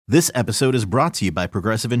This episode is brought to you by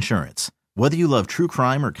Progressive Insurance. Whether you love true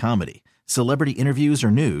crime or comedy, celebrity interviews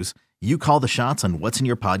or news, you call the shots on what's in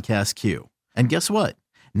your podcast queue. And guess what?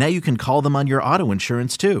 Now you can call them on your auto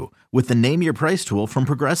insurance too with the Name Your Price tool from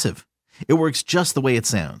Progressive. It works just the way it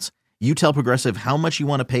sounds. You tell Progressive how much you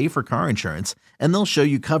want to pay for car insurance, and they'll show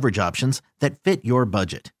you coverage options that fit your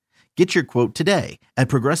budget. Get your quote today at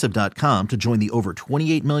Progressive.com to join the over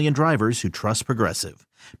 28 million drivers who trust Progressive.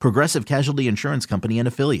 Progressive Casualty Insurance Company and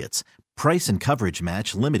Affiliates. Price and coverage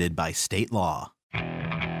match limited by state law.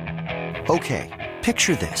 Okay,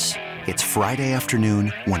 picture this. It's Friday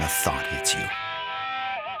afternoon when a thought hits you.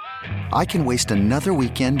 I can waste another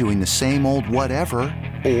weekend doing the same old whatever,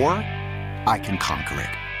 or I can conquer it.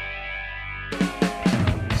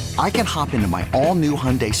 I can hop into my all-new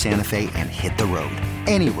Hyundai Santa Fe and hit the road.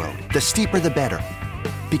 Any road. The steeper, the better.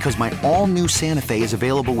 Because my all-new Santa Fe is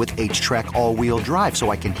available with H-Track all-wheel drive,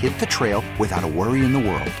 so I can hit the trail without a worry in the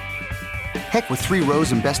world. Heck, with 3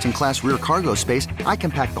 rows and best-in-class rear cargo space, I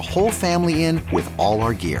can pack the whole family in with all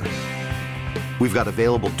our gear. We've got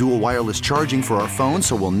available dual wireless charging for our phones,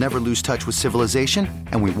 so we'll never lose touch with civilization,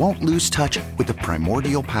 and we won't lose touch with the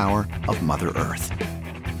primordial power of Mother Earth.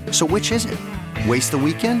 So which is it? Waste the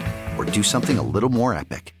weekend or do something a little more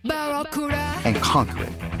epic? And conquer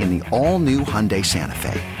it in the all-new Hyundai Santa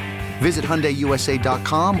Fe. Visit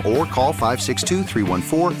HyundaiUSA.com or call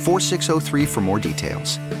 562-314-4603 for more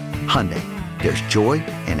details. Hyundai, there's joy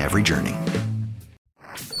in every journey.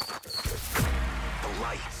 The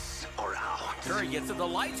lights are out. Curry gets it, the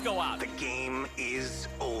lights go out. The game is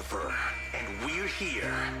over, and we're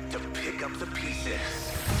here to pick up the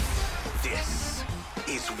pieces. This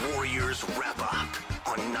is Warriors Wrap Up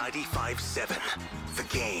on 95.7 The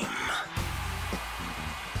Game.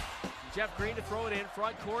 Jeff Green to throw it in,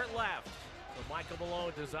 front court left. So Michael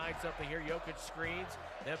Malone designs something here. Jokic screens,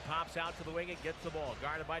 then pops out to the wing and gets the ball.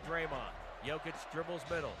 Guarded by Draymond. Jokic dribbles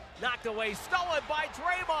middle. Knocked away, stolen by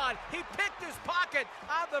Draymond. He picked his pocket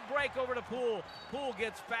on the break over to Poole. Poole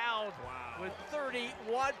gets fouled with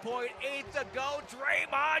 31.8 to go.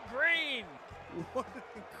 Draymond Green. What an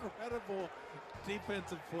incredible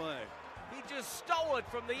defensive play. He just stole it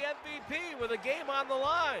from the MVP with a game on the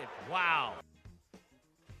line. Wow.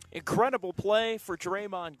 Incredible play for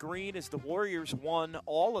Draymond Green as the Warriors won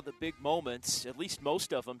all of the big moments, at least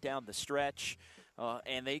most of them down the stretch,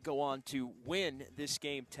 and they go on to win this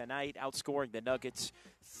game tonight, outscoring the Nuggets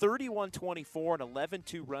 31-24, an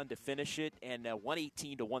 11-2 run to finish it, and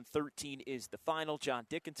 118-113 is the final. John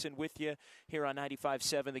Dickinson with you here on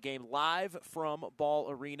 95.7 The Game, live from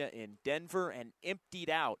Ball Arena in Denver, and emptied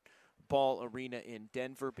out Ball Arena in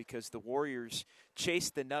Denver because the Warriors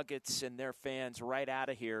chased the Nuggets and their fans right out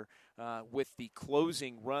of here with the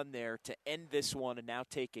closing run there to end this one and now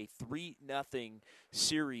take a 3-0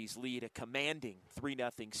 series lead, a commanding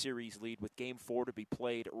 3-0 series lead with Game 4 to be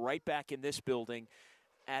played right back in this building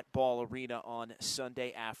at Ball Arena on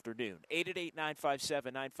Sunday afternoon.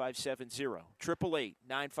 888-957-9570,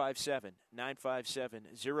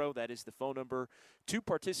 888-957-9570. That is the phone number to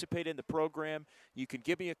participate in the program. You can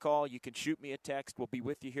give me a call. You can shoot me a text. We'll be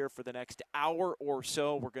with you here for the next hour or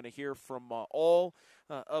so. We're going to hear from all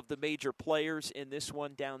of the major players in this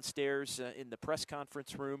one downstairs in the press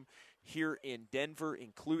conference room here in Denver,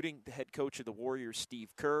 including the head coach of the Warriors,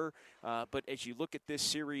 Steve Kerr. But as you look at this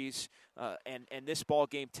series and this ball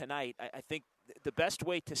game tonight, I think the best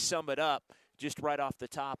way to sum it up just right off the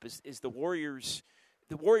top is the Warriors.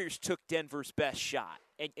 The Warriors took Denver's best shot.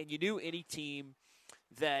 And you knew any team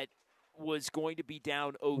that was going to be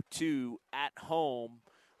down 0-2 at home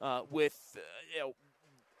with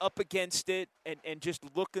up against it and just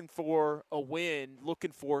looking for a win,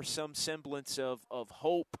 looking for some semblance of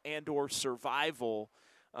hope and or survival,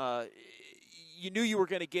 you knew you were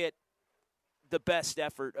going to get the best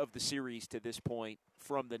effort of the series to this point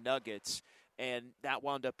from the Nuggets, and that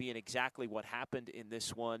wound up being exactly what happened in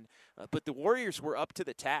this one. But the Warriors were up to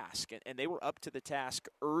the task, and they were up to the task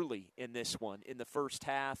early in this one. In the first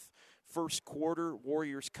half, first quarter,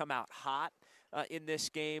 Warriors come out hot in this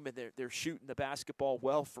game, and they're shooting the basketball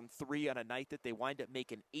well from three on a night that they wind up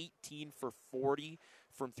making 18 for 40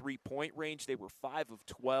 from three-point range. They were 5 of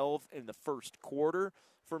 12 in the first quarter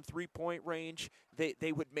from three-point range.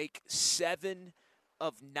 They would make 7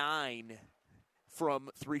 of 9 from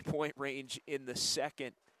three-point range in the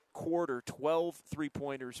second quarter. 12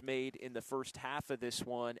 three-pointers made in the first half of this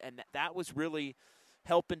one, and that was really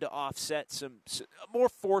helping to offset some more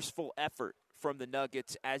forceful effort from the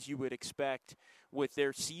Nuggets, as you would expect with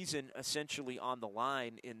their season essentially on the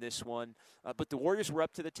line in this one. But the Warriors were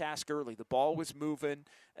up to the task early. The ball was moving.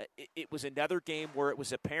 It was another game where it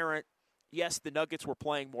was apparent yes, the Nuggets were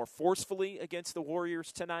playing more forcefully against the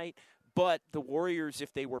Warriors tonight, but the Warriors,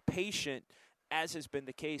 if they were patient, as has been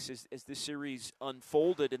the case as this series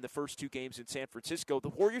unfolded in the first two games in San Francisco, the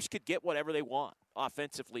Warriors could get whatever they want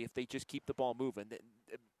offensively if they just keep the ball moving.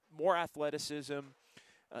 More athleticism,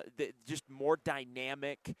 just more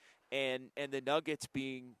dynamic, and the Nuggets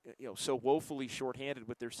being so woefully shorthanded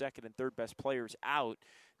with their second and third best players out,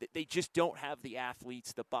 that they just don't have the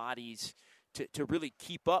athletes, the bodies to really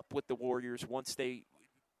keep up with the Warriors once they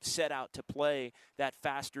set out to play that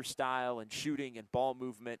faster style and shooting and ball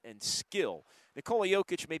movement and skill. Nikola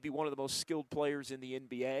Jokic may be one of the most skilled players in the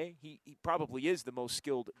NBA. He probably is the most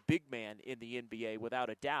skilled big man in the NBA without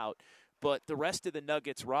a doubt. But the rest of the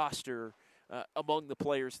Nuggets roster, among the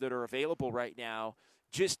players that are available right now,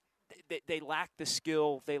 just they lack the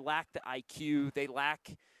skill, they lack the IQ, they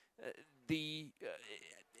lack the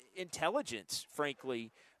intelligence,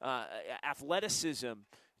 frankly, athleticism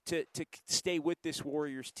to stay with this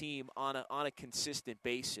Warriors team on a consistent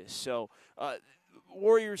basis. So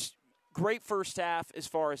Warriors, great first half as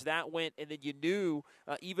far as that went, and then you knew,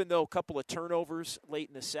 even though a couple of turnovers late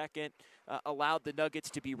in the second allowed the Nuggets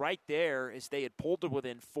to be right there as they had pulled it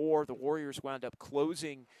within 4, the Warriors wound up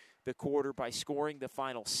closing the quarter by scoring the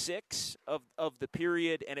final 6 of the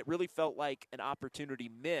period, and it really felt like an opportunity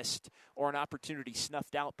missed or an opportunity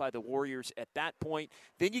snuffed out by the Warriors at that point.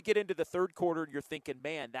 Then you get into the third quarter and you're thinking,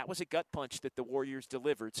 man, that was a gut punch that the Warriors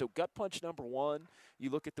delivered. So gut punch number 1,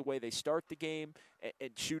 you look at the way they start the game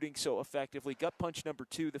and shooting so effectively. Gut punch number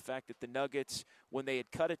 2, the fact that the Nuggets, when they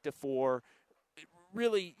had cut it to 4,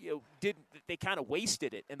 really they kind of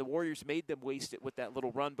wasted it, and the Warriors made them waste it with that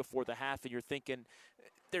little run before the half, and you're thinking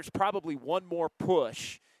there's probably one more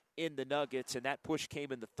push in the Nuggets, and that push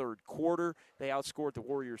came in the third quarter. They outscored the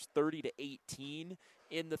Warriors 30-18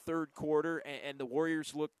 in the third quarter, and the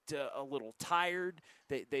Warriors looked a little tired.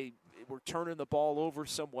 They were turning the ball over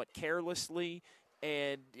somewhat carelessly,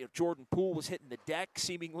 and Jordan Poole was hitting the deck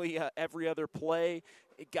seemingly every other play.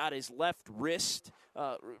 It got his left wrist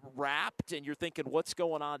wrapped, and you're thinking, what's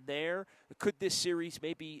going on there? Could this series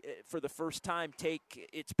maybe for the first time take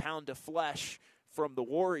its pound of flesh from the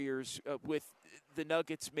Warriors, with the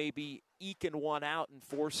Nuggets maybe eking one out and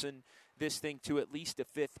forcing this thing to at least a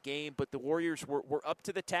 5th game? But the Warriors were up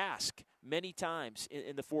to the task many times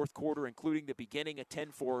in the fourth quarter, including the beginning, a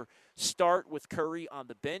 10-4 start with Curry on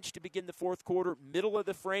the bench to begin the fourth quarter. Middle of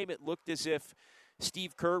the frame, it looked as if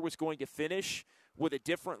Steve Kerr was going to finish with a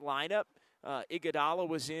different lineup. Iguodala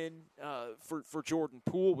was in for Jordan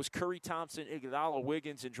Poole. It was Curry, Thompson, Iguodala,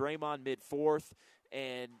 Wiggins, and Draymond mid-fourth.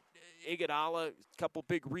 And Iguodala, a couple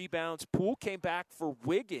big rebounds. Poole came back for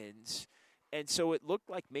Wiggins, and so it looked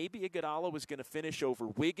like maybe Iguodala was going to finish over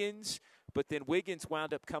Wiggins, but then Wiggins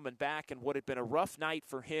wound up coming back, and what had been a rough night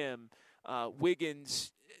for him,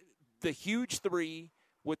 Wiggins, the huge 3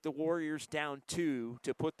 with the Warriors down 2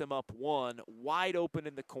 to put them up 1, wide open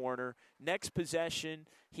in the corner. Next possession,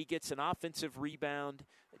 he gets an offensive rebound,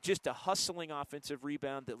 just a hustling offensive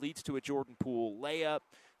rebound that leads to a Jordan Poole layup.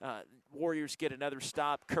 Warriors get another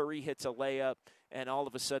stop. Curry hits a layup, and all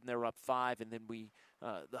of a sudden they're up 5. And then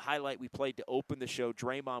the highlight we played to open the show,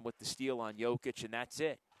 Draymond with the steal on Jokic, and that's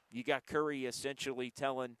it. You got Curry essentially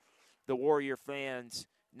telling the Warrior fans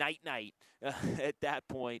night-night at that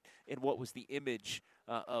point in what was the image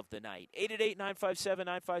of the night.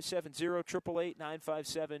 888-957-9570,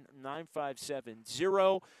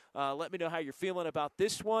 888-957-9570. Let me know how you're feeling about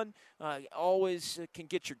this one. Always can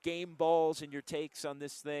get your game balls and your takes on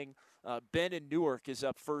this thing. Ben in Newark is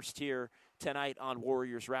up first here tonight on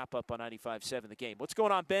Warriors Wrap-Up on 95.7 The Game. What's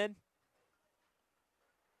going on, Ben?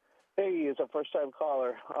 Hey, it's a first-time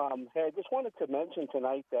caller. Hey, I just wanted to mention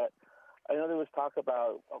tonight that I know there was talk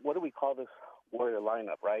about what do we call this Warrior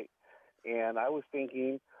lineup, right? And I was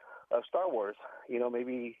thinking of Star Wars,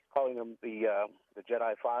 maybe calling them the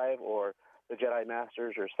Jedi 5 or the Jedi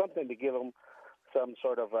Masters or something to give them some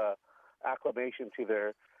sort of acclamation to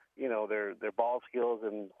their ball skills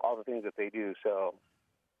and all the things that they do. So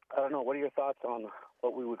I don't know. What are your thoughts on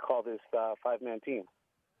what we would call this 5-man team?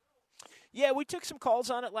 Yeah, we took some calls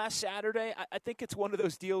on it last Saturday. I think it's one of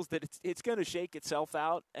those deals that it's going to shake itself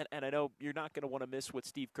out, and I know you're not going to want to miss what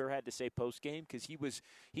Steve Kerr had to say post-game because he was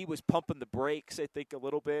pumping the brakes, I think, a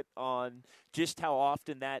little bit on just how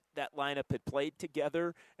often that lineup had played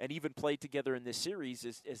together and even played together in this series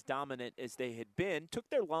as dominant as they had been. Took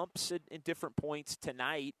their lumps in different points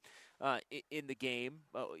tonight in the game.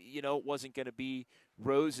 It wasn't going to be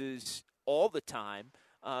roses all the time,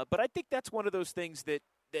 but I think that's one of those things that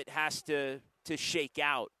has to shake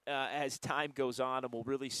out as time goes on, and we'll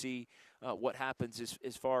really see what happens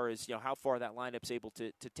as far as how far that lineup's able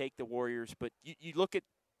to take the Warriors. But you look at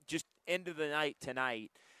just end of the night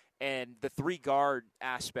tonight and the three-guard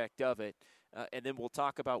aspect of it, and then we'll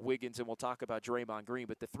talk about Wiggins and we'll talk about Draymond Green.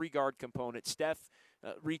 But the three-guard component, Steph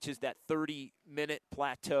reaches that 30-minute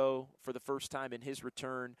plateau for the first time in his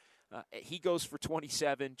return. He goes for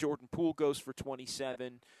 27. Jordan Poole goes for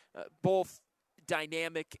 27. Both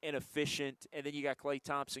dynamic and efficient. And then you got Klay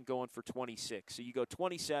Thompson going for 26. So you go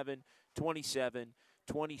 27, 27,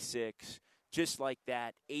 26, just like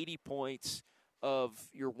that. 80 points of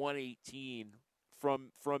your 118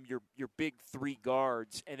 from your big three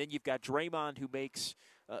guards. And then you've got Draymond, who makes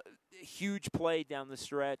a huge play down the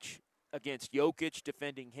stretch against Jokic,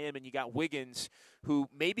 defending him, and you got Wiggins, who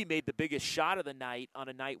maybe made the biggest shot of the night on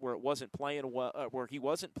a night where it wasn't playing well, where he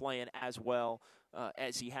wasn't playing as well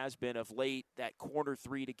as he has been of late. That corner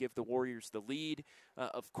three to give the Warriors the lead.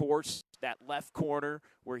 Of course, that left corner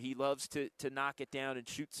where he loves to knock it down and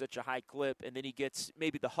shoot such a high clip, and then he gets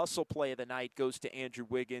maybe the hustle play of the night goes to Andrew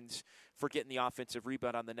Wiggins for getting the offensive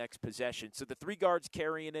rebound on the next possession. So the three guards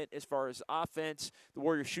carrying it as far as offense. The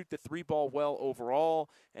Warriors shoot the three ball well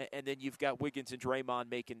overall, and then you've got Wiggins and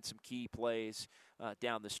Draymond making some key plays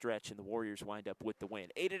down the stretch, and the Warriors wind up with the win.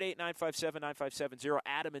 888-957-9570.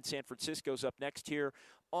 Adam in San Francisco's up next here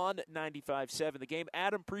on 95.7 The Game.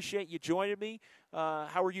 Adam, appreciate you joining me.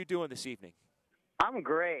 How are you doing this evening? I'm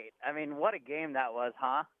great. I mean, what a game that was,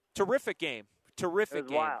 huh? Terrific game. Terrific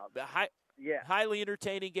game. Wild. Yeah. Highly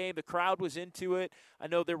entertaining game. The crowd was into it. I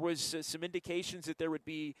know there was some indications that there would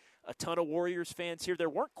be a ton of Warriors fans here. There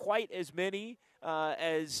weren't quite as many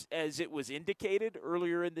as it was indicated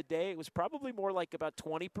earlier in the day. It was probably more like about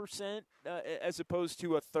 20% as opposed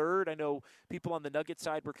to a third. I know people on the Nuggets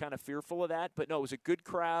side were kind of fearful of that, but no, it was a good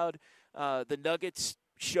crowd. The Nuggets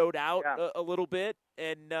showed out a little bit,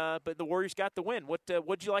 and but the Warriors got the win.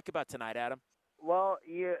 What'd you like about tonight, Adam? Well,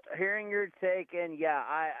 hearing your take, and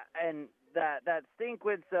that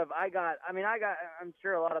sequence of I'm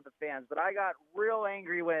sure a lot of the fans, but I got real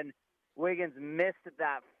angry when Wiggins missed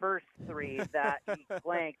that first three that he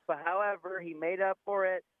clanked. But however, he made up for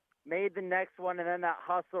it, made the next one, and then that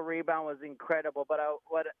hustle rebound was incredible. But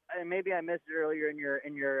maybe I missed it earlier in your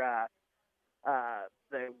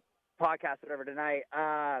the podcast, whatever, tonight.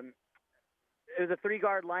 It was a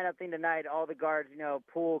three-guard lineup thing tonight. All the guards,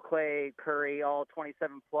 Poole, Klay, Curry, all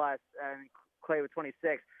 27 plus, and Klay with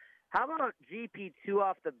 26. How about GP2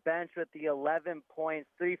 off the bench with the 11 points,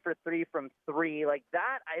 3 for 3 from 3? Like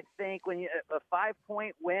that, I think when a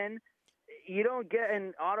 5-point win, you don't get,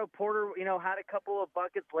 and Otto Porter, had a couple of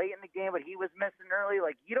buckets late in the game, but he was missing early.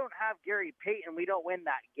 Like, you don't have Gary Payton, we don't win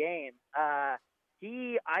that game.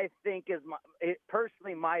 He, I think, is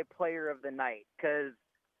personally my player of the night, because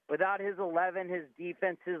without his 11, his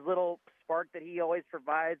defense, his little spark that he always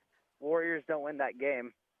provides, Warriors don't win that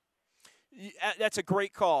game. That's a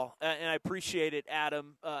great call, and I appreciate it,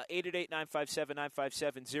 Adam.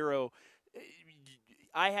 888-957-9570.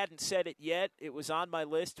 I hadn't said it yet. It was on my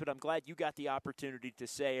list, but I'm glad you got the opportunity to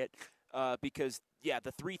say it because,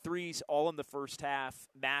 the 3 threes all in the first half,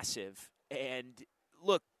 massive. And,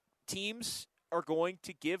 look, teams are going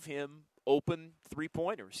to give him open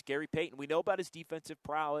three-pointers. Gary Payton, we know about his defensive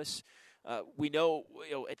prowess. We know,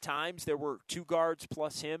 at times there were 2 guards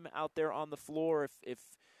plus him out there on the floor if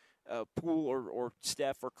Poole or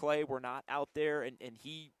Steph or Klay were not out there, and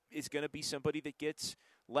he is going to be somebody that gets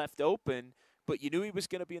left open. But you knew he was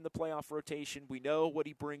going to be in the playoff rotation. We know what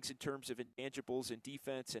he brings in terms of intangibles and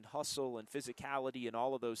defense and hustle and physicality and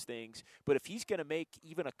all of those things. But if he's going to make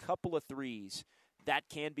even a couple of threes, that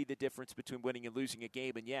can be the difference between winning and losing a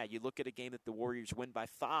game. And, you look at a game that the Warriors win by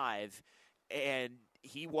 5, and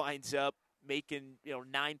he winds up making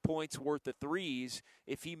 9 points worth of threes.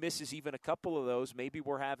 If he misses even a couple of those, maybe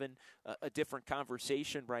we're having a different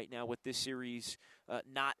conversation right now with this series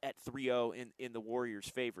not at 3-0 in the Warriors'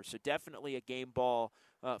 favor. So definitely a game ball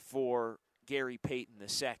for Gary Payton II.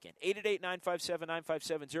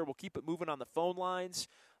 888-957-9570. We'll keep it moving on the phone lines.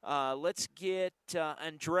 Let's get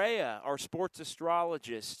Andrea, our sports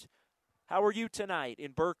astrologist. How are you tonight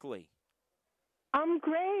in Berkeley? I'm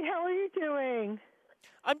great. How are you doing?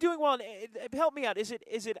 I'm doing well. Help me out. Is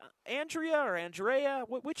it Andrea or Andrea?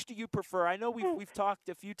 Which do you prefer? I know we've talked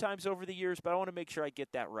a few times over the years, but I want to make sure I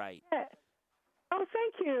get that right. Yeah. Oh,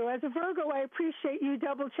 thank you. As a Virgo, I appreciate you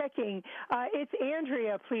double-checking. It's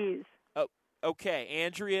Andrea, please. Oh, okay.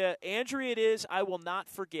 Andrea it is. I will not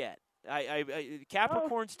forget.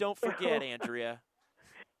 Capricorns don't forget, Andrea.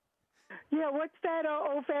 Yeah, what's that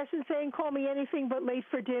old-fashioned saying? Call me anything but late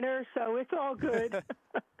for dinner, so it's all good.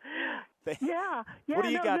 Yeah. What do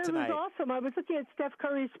you got tonight? That was awesome. I was looking at Steph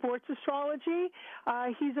Curry's sports astrology.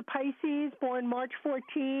 He's a Pisces, born March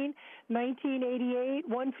 14, 1988,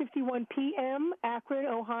 1:51 p.m., Akron,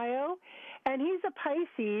 Ohio. And he's a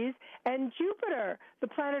Pisces, and Jupiter, the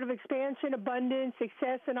planet of expansion, abundance,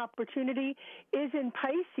 success, and opportunity, is in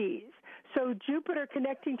Pisces. So Jupiter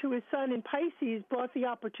connecting to his sun in Pisces brought the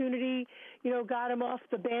opportunity, got him off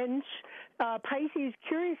the bench. Pisces,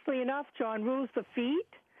 curiously enough, John, rules the feet.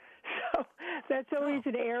 So that's always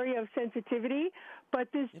an area of sensitivity.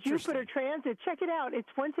 But this Jupiter transit, check it out, it's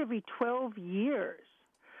once every 12 years.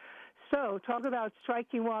 So talk about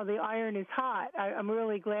striking while the iron is hot. I'm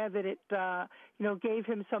really glad that it, gave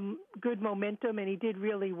him some good momentum, and he did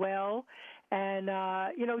really well. And,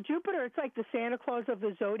 Jupiter, it's like the Santa Claus of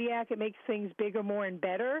the zodiac. It makes things bigger, more, and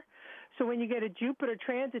better. So when you get a Jupiter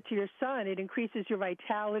transit to your sun, it increases your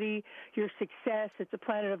vitality, your success. It's a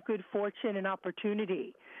planet of good fortune and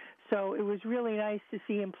opportunity. So it was really nice to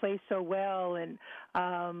see him play so well, and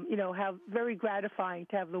have very gratifying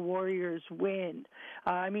to have the Warriors win.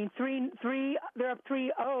 They're up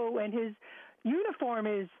 3-0, and his uniform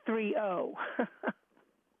is 3-0.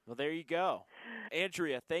 Well, there you go.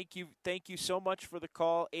 Andrea, thank you so much for the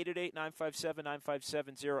call.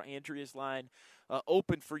 888-957-9570. Andrea's line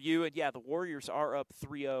open for you. And, yeah, the Warriors are up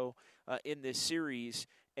 3-0 in this series,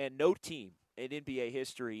 and no team in NBA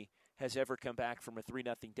history has ever come back from a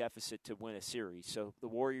 3-0 deficit to win a series. So the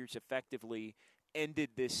Warriors effectively ended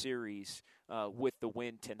this series with the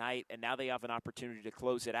win tonight, and now they have an opportunity to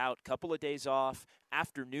close it out. Couple of days off,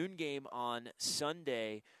 afternoon game on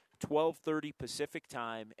Sunday, 12:30 Pacific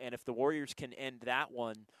time, and if the Warriors can end that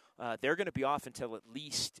one, they're going to be off until at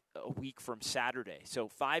least a week from Saturday. So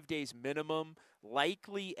 5 days minimum,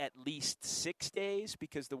 likely at least 6 days,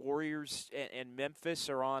 because the Warriors and Memphis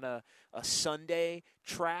are on a Sunday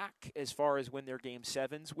track as far as when their Game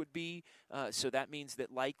 7s would be. So that means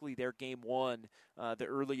that likely their Game 1, the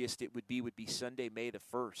earliest it would be Sunday, May the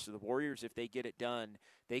 1st. So the Warriors, if they get it done,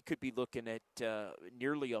 they could be looking at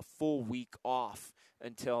nearly a full week off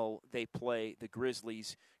until they play the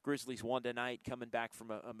Grizzlies. Grizzlies won tonight, coming back from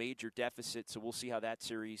a major deficit, so we'll see how that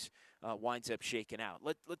series winds up shaking out.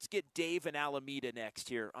 Let's get Dave in Alameda next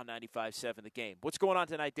here on 95.7 The Game. What's going on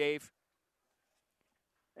tonight, Dave?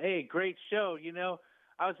 Hey, great show.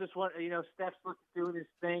 I was just wondering, Steph's doing his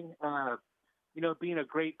thing. Being a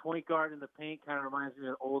great point guard in the paint kind of reminds me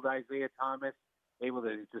of old Isaiah Thomas, able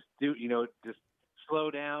to just just slow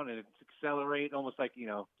down and accelerate, almost like,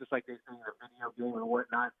 just like they say in a video game or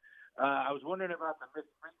whatnot. I was wondering about the missed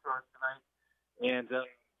free throws tonight. And,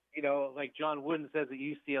 like John Wooden says at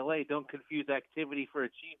UCLA, don't confuse activity for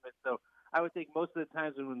achievement. So I would think most of the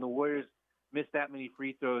times when the Warriors miss that many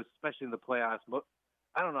free throws, especially in the playoffs,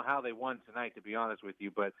 I don't know how they won tonight, to be honest with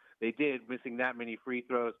you, but they did, missing that many free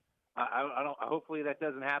throws. Hopefully that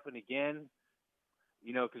doesn't happen again,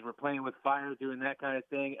 because we're playing with fire, doing that kind of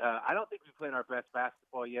thing. I don't think we've played our best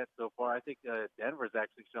basketball yet so far. I think Denver's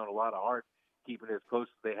actually shown a lot of heart, keeping it as close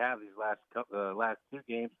as they have these last two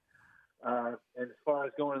games. And as far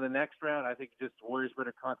as going to the next round, I think just Warriors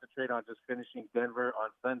better concentrate on just finishing Denver on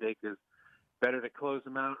Sunday, because better to close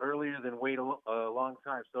them out earlier than wait a long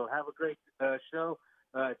time. So have a great show.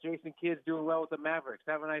 Jason Kidd's doing well with the Mavericks.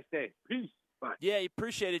 Have a nice day. Peace. Bye. Yeah,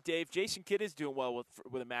 appreciate it, Dave. Jason Kidd is doing well with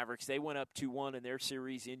the Mavericks. They went up 2-1 in their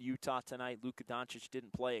series in Utah tonight. Luka Doncic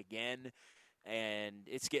didn't play again, and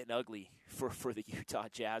it's getting ugly for the Utah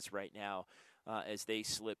Jazz right now as they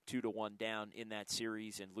slip 2-1 down in that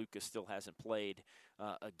series, and Luka still hasn't played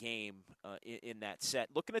a game in that set.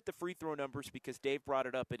 Looking at the free throw numbers, because Dave brought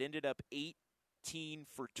it up, it ended up 18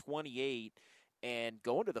 for 28. And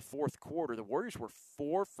going to the fourth quarter, the Warriors were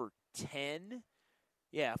 4 for 10.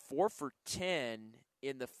 Yeah, 4 for 10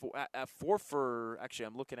 in the 4 for. Actually,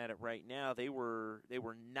 I'm looking at it right now. They were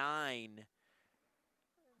 9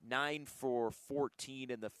 for 14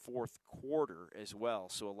 in the fourth quarter as well.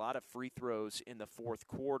 So a lot of free throws in the fourth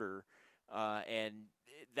quarter, and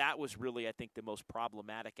that was really, I think, the most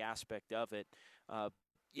problematic aspect of it.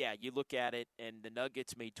 Yeah, you look at it, and the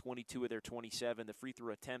Nuggets made 22 of their 27. The free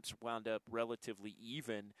throw attempts wound up relatively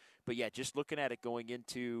even. But, yeah, just looking at it going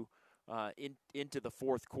into the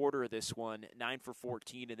fourth quarter of this one, 9 for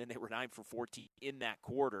 14, and then they were 9 for 14 in that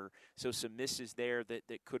quarter. So some misses there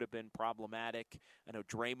that could have been problematic. I know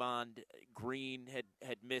Draymond Green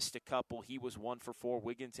had missed a couple. He was 1 for 4.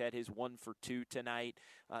 Wiggins had his 1 for 2 tonight.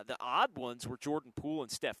 The odd ones were Jordan Poole and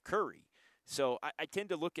Steph Curry. So I tend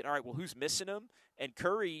to look at, all right, well, who's missing them? And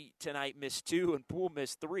Curry tonight missed 2 and Poole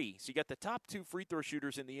missed 3. So you got the top 2 free throw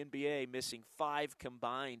shooters in the NBA missing 5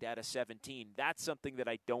 combined out of 17. That's something that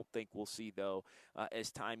I don't think we'll see, though,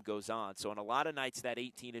 as time goes on. So on a lot of nights, that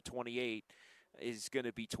 18 to 28 is going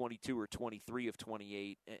to be 22 or 23 of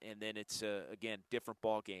 28, and then it's, again, different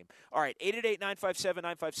ball game. All right,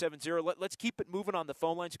 888-957-9570. Let's keep it moving on the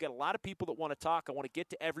phone lines. We've got a lot of people that want to talk. I want to get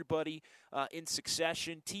to everybody in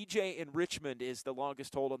succession. TJ in Richmond is the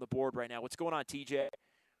longest hold on the board right now. What's going on, TJ?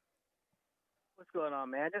 What's going on,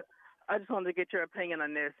 man? I just wanted to get your opinion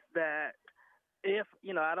on this, that if,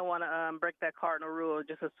 I don't want to break that cardinal rule,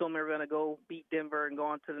 just assume we're going to go beat Denver and go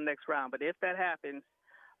on to the next round. But if that happens,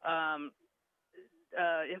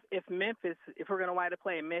 if Memphis, if we're going to wind up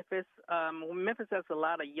playing Memphis, Memphis has a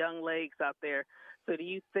lot of young legs out there. So do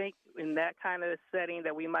you think in that kind of setting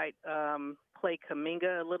that we might play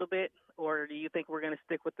Kuminga a little bit, or do you think we're going to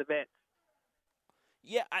stick with the vets?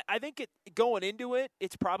 Yeah, I think going into it,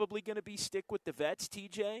 it's probably going to be stick with the vets,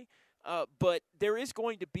 TJ. But there is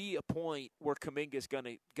going to be a point where Kuminga's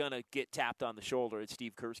gonna get tapped on the shoulder, and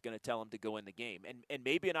Steve Kerr's going to tell him to go in the game, and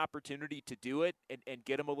maybe an opportunity to do it and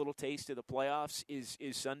get him a little taste of the playoffs is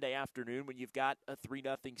Sunday afternoon when you've got a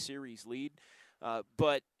 3-0 series lead.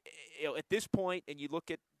 But at this point, and you look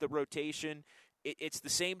at the rotation, it's the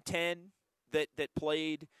same 10 that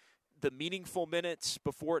played the meaningful minutes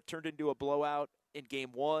before it turned into a blowout in Game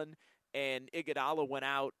 1, and Iguodala went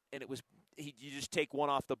out, and it was. You just take one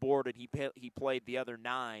off the board, and he played the other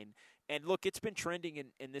 9. And, look, it's been trending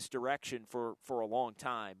in this direction for a long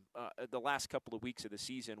time, the last couple of weeks of the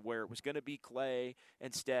season, where it was going to be Clay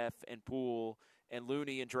and Steph and Poole and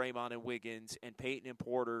Looney and Draymond and Wiggins and Peyton and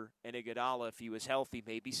Porter and Iguodala, if he was healthy,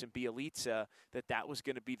 maybe some Bielitsa, that was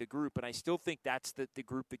going to be the group. And I still think that's the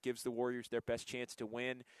group that gives the Warriors their best chance to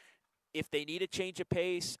win. If they need a change of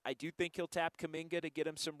pace, I do think he'll tap Kuminga to get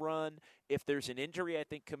him some run. If there's an injury, I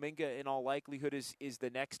think Kuminga in all likelihood is the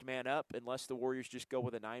next man up, unless the Warriors just go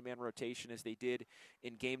with a 9-man rotation as they did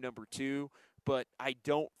in game number 2. But I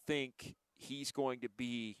don't think he's going to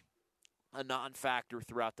be a non-factor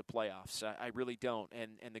throughout the playoffs. I really don't.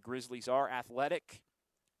 And the Grizzlies are athletic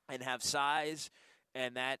and have size,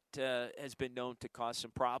 and that has been known to cause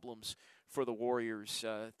some problems for the Warriors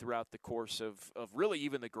throughout the course of really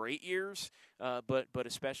even the great years, but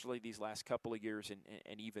especially these last couple of years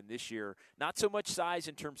and even this year. Not so much size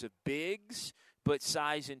in terms of bigs, but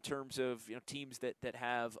size in terms of teams that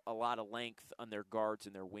have a lot of length on their guards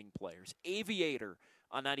and their wing players. Aviator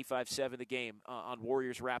on 95.7 The Game on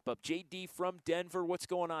Warriors Wrap-Up. JD from Denver, what's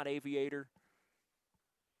going on, Aviator?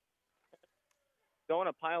 Don't want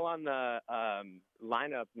to pile on the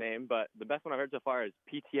lineup name, but the best one I've heard so far is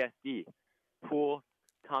PTSD. Poole,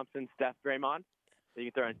 Thompson, Steph, Draymond. So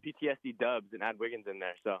you can throw in PTSD Dubs and add Wiggins in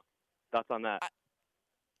there. So thoughts on that?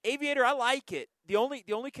 Aviator, I like it. The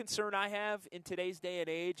only concern I have in today's day and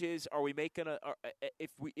age is, are we making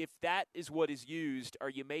if that is what is used,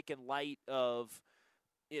 are you making light of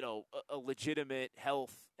a legitimate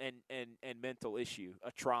health and mental issue,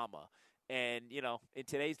 a trauma? And in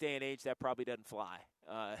today's day and age, that probably doesn't fly.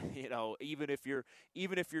 Even if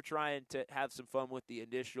you're trying to have some fun with the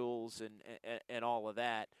initials and all of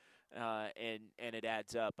that, and it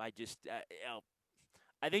adds up. I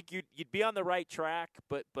think you'd be on the right track,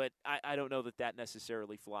 but I don't know that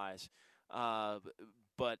necessarily flies.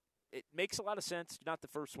 But it makes a lot of sense. You're not the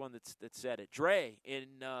first one that said it. Dre in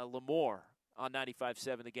Lemoore on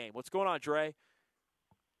 95.7 The Game. What's going on, Dre?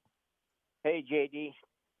 Hey, JD.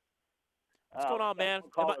 What's going on, man?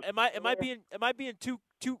 Am I being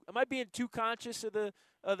too conscious of the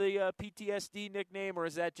PTSD nickname, or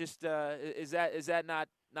is that just is that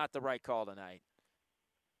not the right call tonight?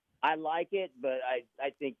 I like it, but I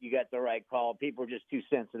think you got the right call. People are just too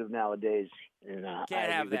sensitive nowadays. And,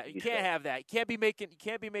 can't have that. You can't have that. You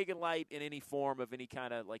can't be making light in any form of any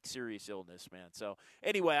kind of like serious illness, man. So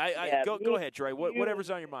anyway, go ahead, Trey.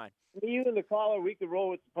 Whatever's on your mind. You and the caller, we could roll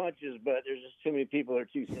with the punches, but there's just too many people that are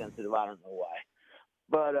too sensitive. I don't know why.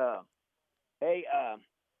 But hey,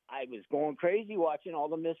 I was going crazy watching all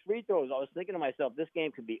the missed free throws. I was thinking to myself, this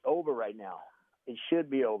game could be over right now. It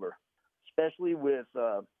should be over, especially with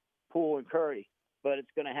Poole and Curry. But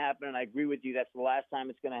it's going to happen, and I agree with you. That's the last time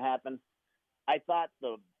it's going to happen. I thought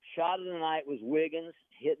the shot of the night was Wiggins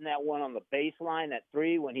hitting that one on the baseline, that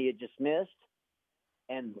 3 when he had just missed.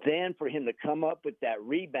 And then for him to come up with that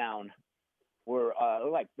rebound where it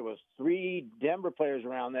looked like there was 3 Denver players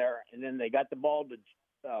around there, and then they got the ball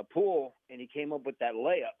to Poole, and he came up with that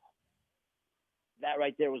layup. That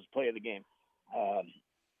right there was the play of the game.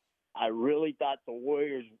 I really thought the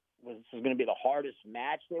Warriors this was going to be the hardest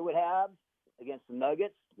match they would have against the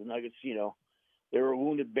Nuggets. The Nuggets, they were a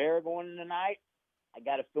wounded bear going in tonight. I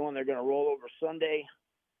got a feeling they're going to roll over Sunday.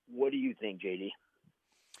 What do you think, JD?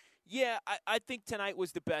 Yeah, I think tonight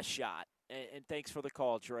was the best shot, and thanks for the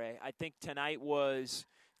call, Dre. I think tonight was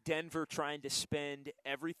Denver trying to spend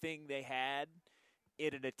everything they had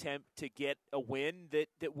in an attempt to get a win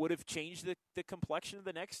that would have changed the complexion of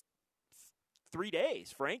the next 3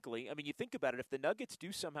 days, frankly. I mean, you think about it, if the Nuggets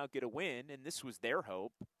do somehow get a win, and this was their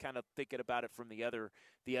hope, kind of thinking about it from the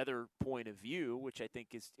other point of view, which I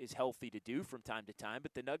think is healthy to do from time to time,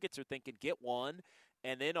 but the Nuggets are thinking get one,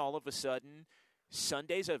 and then all of a sudden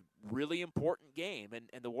Sunday's a really important game,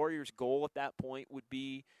 and the Warriors' goal at that point would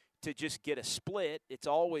be to just get a split. It's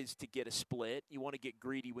always to get a split. You want to get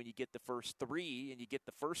greedy when you get the first three, and you get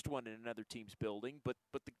the first one in another team's building, but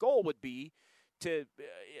the goal would be to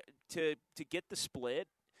get the split,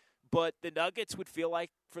 but the Nuggets would feel like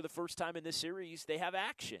for the first time in this series they have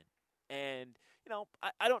action. And,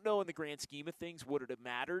 I don't know in the grand scheme of things would it have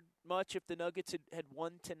mattered much if the Nuggets had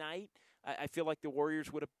won tonight. I feel like the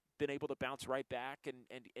Warriors would have been able to bounce right back and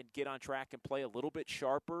get on track and play a little bit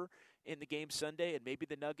sharper in the game Sunday. And maybe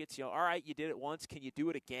the Nuggets, all right, you did it once. Can you do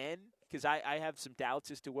it again? Because I have some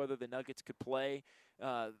doubts as to whether the Nuggets could play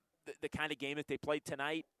the kind of game that they played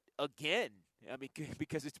tonight again. I mean,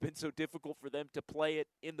 because it's been so difficult for them to play it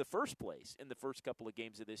in the first place in the first couple of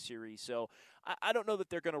games of this series. So I don't know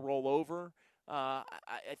that they're going to roll over. I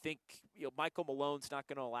think Michael Malone's not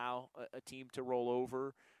going to allow a team to roll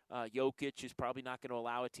over. Jokic is probably not going to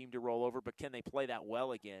allow a team to roll over, but can they play that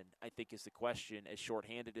well again, I think is the question, as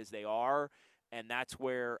shorthanded as they are. And that's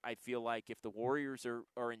where I feel like if the Warriors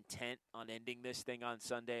are intent on ending this thing on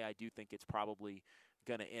Sunday, I do think it's probably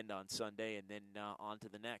going to end on Sunday and then on to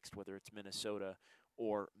the next, whether it's Minnesota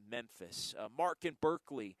or Memphis. Mark in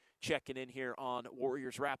Berkeley checking in here on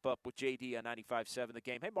Warriors Wrap-Up with JD on 95.7 The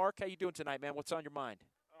Game. Hey, Mark, how you doing tonight, man? What's on your mind?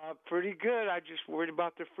 Pretty good. I just worried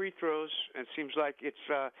about the free throws. It seems like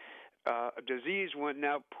it's a disease when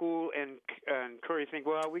now Poole and Curry think,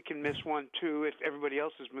 well, we can miss one too if everybody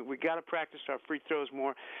else is. We got to practice our free throws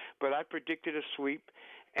more. But I predicted a sweep,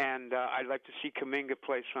 and I'd like to see Kuminga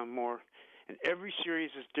play some more. And every series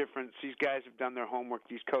is different. These guys have done their homework,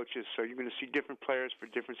 these coaches, so you're going to see different players for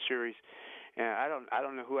different series. And I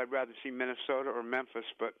don't know who I'd rather see, Minnesota or Memphis,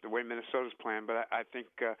 but the way Minnesota's playing. But I think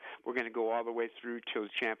we're going to go all the way through till the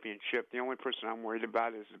championship. The only person I'm worried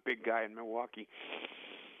about is the big guy in Milwaukee.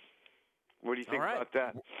 What do you think about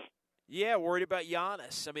that? Yeah, worried about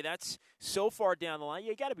Giannis. I mean, that's so far down the line.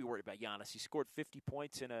 You got to be worried about Giannis. He scored 50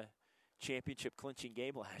 points in a championship-clinching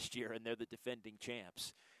game last year, and they're the defending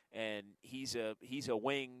champs. And he's a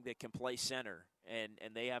wing that can play center, and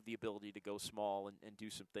they have the ability to go small and do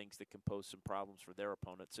some things that can pose some problems for their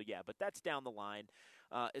opponent. So, yeah, but that's down the line.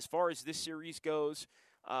 As far as this series goes,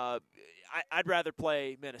 I'd rather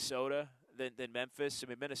play Minnesota than Memphis. I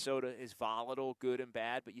mean, Minnesota is volatile, good and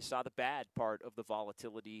bad, but you saw the bad part of the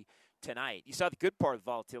volatility tonight. You saw the good part of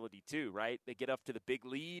the volatility too, right? They get up to the big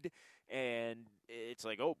lead, and it's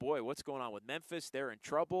like, oh, boy, what's going on with Memphis? They're in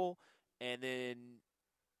trouble. And then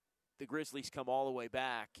the Grizzlies come all the way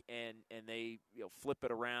back, and they flip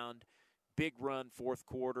it around. Big run fourth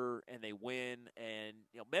quarter, and they win. And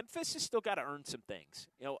Memphis has still got to earn some things.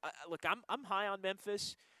 Look, I'm high on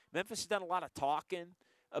Memphis. Memphis has done a lot of talking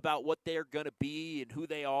about what they're going to be and who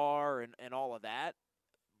they are and all of that.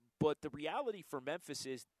 But the reality for Memphis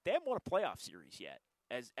is they haven't won a playoff series yet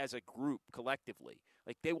as a group collectively.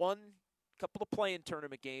 Like, they won a couple of play-in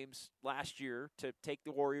tournament games last year to take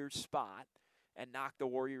the Warriors' spot and knock the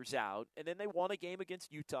Warriors out. And then they won a game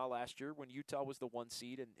against Utah last year when Utah was the 1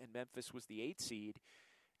 seed and Memphis was the 8 seed.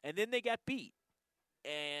 And then they got beat.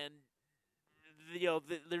 And,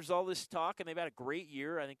 there's all this talk, and they've had a great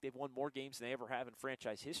year. I think they've won more games than they ever have in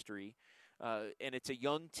franchise history. And it's a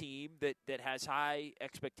young team that has high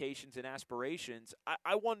expectations and aspirations.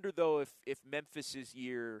 I wonder, though, if Memphis's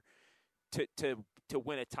year to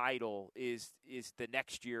win a title is the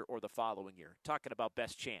next year or the following year. Talking about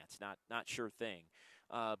best chance, not sure thing.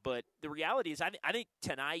 But the reality is I think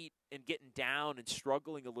tonight and getting down and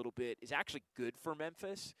struggling a little bit is actually good for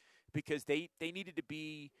Memphis because they needed to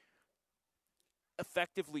be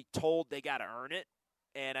effectively told they got to earn it.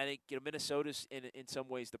 And I think Minnesota's in some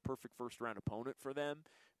ways the perfect first-round opponent for them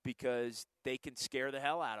because they can scare the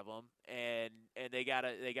hell out of them, and they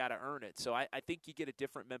gotta earn it. So I think you get a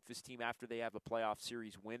different Memphis team after they have a playoff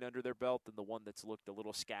series win under their belt than the one that's looked a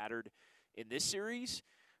little scattered in this series.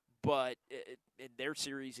 But in their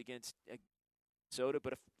series against Minnesota,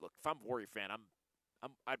 but if I'm a Warrior fan,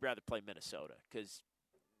 I'd rather play Minnesota because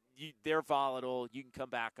they're volatile. You can come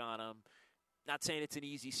back on them. Not saying it's an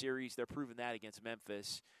easy series. They're proving that against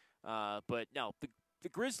Memphis. But no, the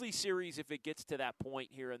Grizzlies series, if it gets to that point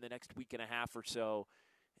here in the next week and a half or so,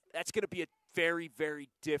 that's going to be a very, very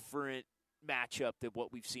different matchup than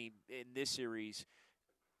what we've seen in this series.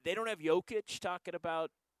 They don't have Jokic talking about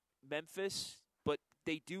Memphis, but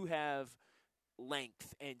they do have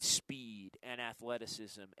length and speed and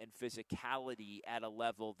athleticism and physicality at a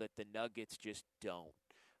level that the Nuggets just don't.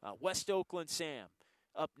 West Oakland Sam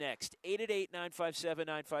up next,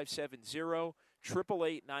 888-957-9570,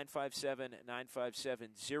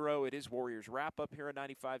 888-957-9570. It is Warriors wrap-up here on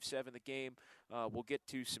 95.7 The Game. We'll get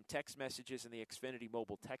to some text messages in the Xfinity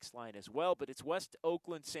mobile text line as well, but it's West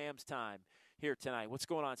Oakland Sam's time here tonight. What's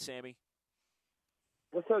going on, Sammy?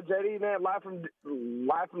 What's up, JD, man? Live from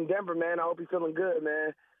Denver, man. I hope you're feeling good,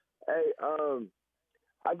 man. Hey,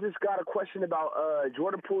 I just got a question about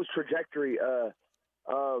Jordan Poole's trajectory.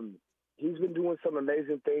 He's been doing some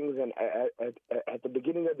amazing things, and at the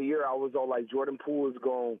beginning of the year, I was all like, Jordan Poole is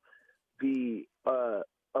going to be a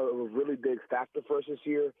really big factor for us this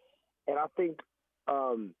year. And I think,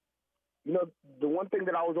 the one thing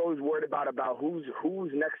that I was always worried about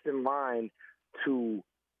who's next in line to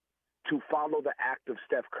follow the act of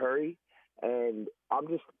Steph Curry, and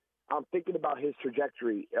I'm thinking about his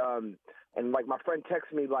trajectory. And like my friend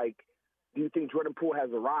texted me, like, do you think Jordan Poole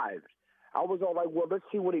has arrived? I was all like, well, let's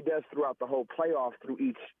see what he does throughout the whole playoff through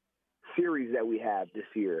each series that we have this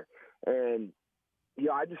year. And,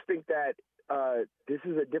 I just think that this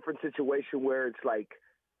is a different situation where it's like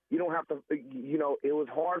you don't have to, it was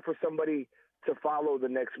hard for somebody to follow the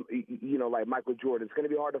next, like Michael Jordan. It's going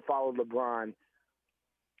to be hard to follow LeBron.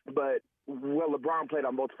 But, LeBron played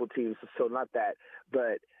on multiple teams, so not that.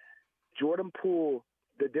 But Jordan Poole,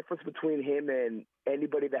 the difference between him and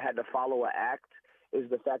anybody that had to follow an act is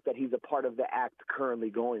the fact that he's a part of the act currently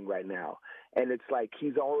going right now. And it's like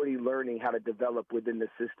he's already learning how to develop within the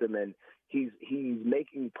system, and he's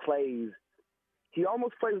making plays. He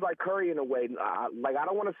almost plays like Curry in a way. I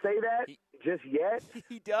don't want to say that just yet.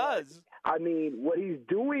 He does. I mean, what he's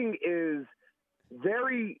doing is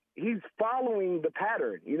he's following the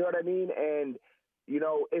pattern, you know what I mean? And,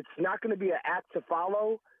 it's not going to be an act to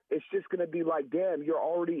follow. It's just going to be like, damn, you're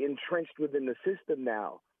already entrenched within the system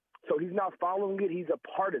now. So he's not following it. He's a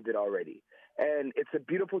part of it already. And it's a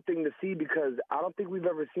beautiful thing to see because I don't think we've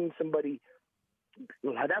ever seen somebody –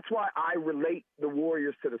 that's why I relate the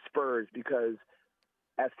Warriors to the Spurs, because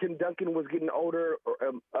as Tim Duncan was getting older,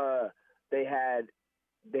 they had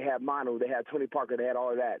Manu, they had Tony Parker, they had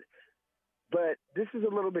all of that. But this is a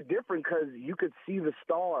little bit different because you could see the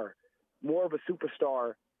star, more of a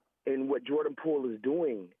superstar, in what Jordan Poole is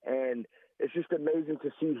doing. And it's just amazing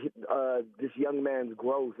to see this young man's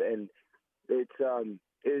growth. And it's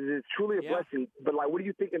truly a blessing. But, what do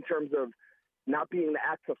you think in terms of not being the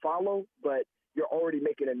act to follow, but you're already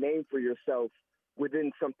making a name for yourself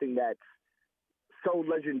within something that's so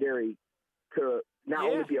legendary to not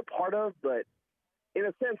only be a part of, but in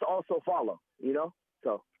a sense also follow,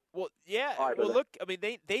 So. Well, yeah. Right, well, look, I mean,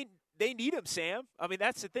 they need him, Sam. I mean,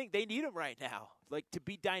 that's the thing. They need him right now, to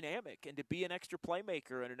be dynamic and to be an extra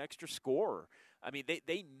playmaker and an extra scorer. I mean,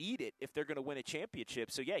 they need it if they're going to win a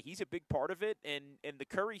championship. So, yeah, he's a big part of it. And the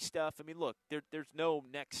Curry stuff, I mean, look, there's no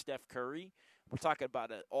next Steph Curry. We're talking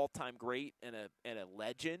about an all-time great and a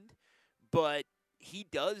legend. But he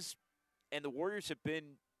does, and the Warriors have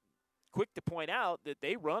been quick to point out that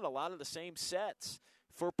they run a lot of the same sets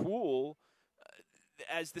for Poole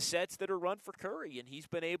as the sets that are run for Curry, and he's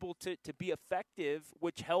been able to be effective,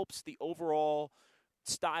 which helps the overall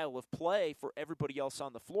style of play for everybody else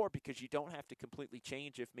on the floor because you don't have to completely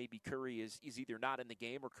change if maybe Curry is either not in the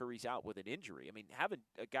game or Curry's out with an injury. I mean, having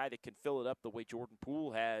a guy that can fill it up the way Jordan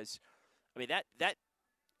Poole has, I mean, that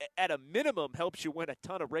at a minimum helps you win a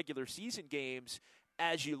ton of regular season games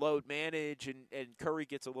as you load manage and Curry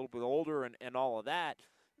gets a little bit older and all of that.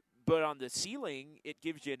 But on the ceiling, it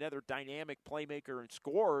gives you another dynamic playmaker and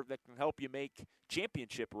scorer that can help you make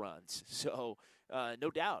championship runs. So,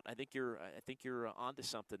 no doubt, I think you're onto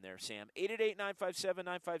something there, Sam.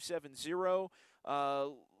 888-957-9570.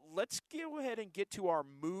 Let's go ahead and get to our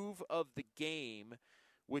move of the game,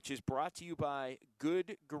 which is brought to you by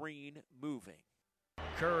Good Green Moving.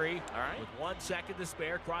 Curry, with 1 second to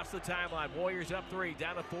spare, across the timeline. Warriors up 3,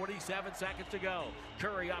 down to 47 seconds to go.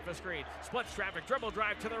 Curry off a screen, splits traffic, dribble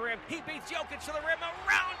drive to the rim. He beats Jokic to the rim,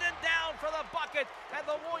 around and down for the bucket, and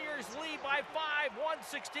the Warriors lead by 5,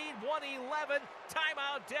 116-111.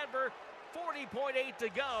 Timeout Denver, 40.8 to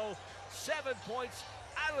go. 7 points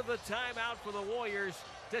out of the timeout for the Warriors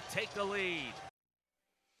to take the lead.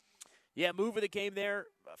 Yeah, move of the game there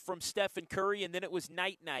from Stephen Curry, and then it was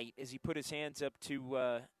night-night as he put his hands up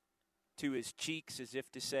to his cheeks as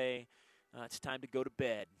if to say, it's time to go to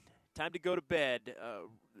bed. time to go to bed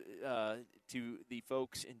to the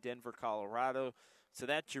folks in Denver, Colorado. So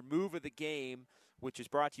that's your move of the game, which is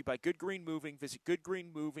brought to you by Good Green Moving. Visit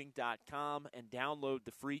goodgreenmoving.com and download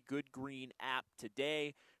the free Good Green app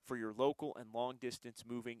today for your local and long-distance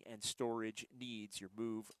moving and storage needs. Your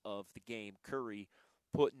move of the game. Curry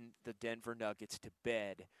putting the Denver Nuggets to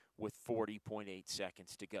bed with 40.8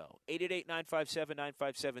 seconds to go.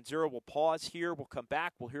 888-957-9570. We'll pause here. We'll come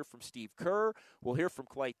back. We'll hear from Steve Kerr. We'll hear from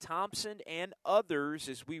Klay Thompson and others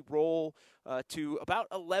as we roll to about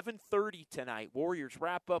 11:30 tonight. Warriors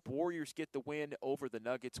wrap up. Warriors get the win over the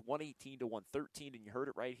Nuggets, 118-113, and you heard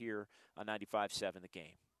it right here on 95.7 The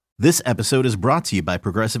Game. This episode is brought to you by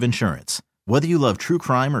Progressive Insurance. Whether you love true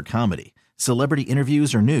crime or comedy, celebrity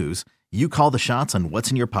interviews or news, you call the shots on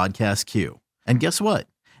what's in your podcast queue. And guess what?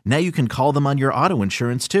 Now you can call them on your auto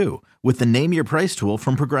insurance too with the Name Your Price tool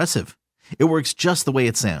from Progressive. It works just the way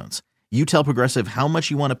it sounds. You tell Progressive how much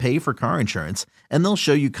you want to pay for car insurance, and they'll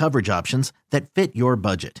show you coverage options that fit your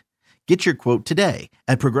budget. Get your quote today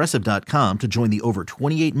at Progressive.com to join the over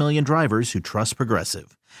 28 million drivers who trust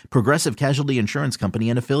Progressive. Progressive Casualty Insurance Company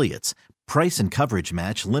and Affiliates. Price and coverage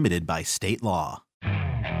match limited by state law.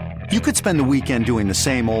 You could spend the weekend doing the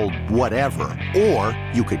same old whatever, or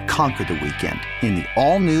you could conquer the weekend in the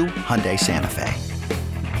all-new Hyundai Santa Fe.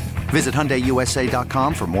 Visit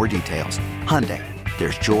HyundaiUSA.com for more details. Hyundai,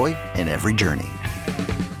 there's joy in every journey.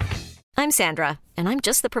 I'm Sandra, and I'm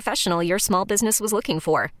just the professional your small business was looking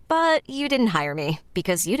for. But you didn't hire me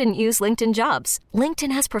because you didn't use LinkedIn Jobs.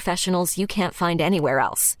 LinkedIn has professionals you can't find anywhere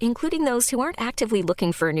else, including those who aren't actively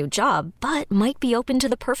looking for a new job, but might be open to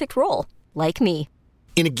the perfect role, like me.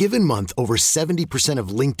 In a given month, over 70% of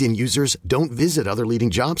LinkedIn users don't visit other leading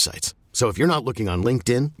job sites. So if you're not looking on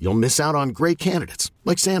LinkedIn, you'll miss out on great candidates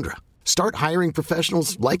like Sandra. Start hiring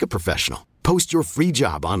professionals like a professional. Post your free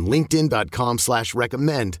job on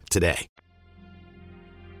linkedin.com/recommend today.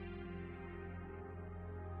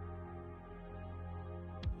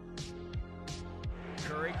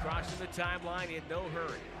 Curry crossing the timeline in no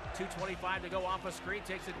hurry. 2:25 to go off a screen,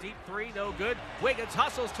 takes a deep three, no good. Wiggins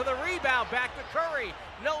hustles to the rebound, back to Curry.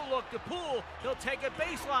 No look to Poole. He'll take it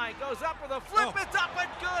baseline, goes up with a flip. It's up and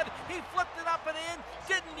good. He flipped it up and in,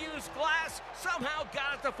 didn't use glass, somehow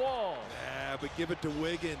got it to fall. Yeah, but give it to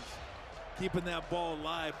Wiggins. Keeping that ball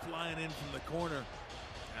alive, flying in from the corner.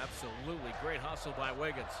 Absolutely great hustle by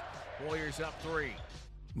Wiggins. Warriors up 3.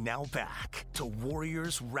 Now back to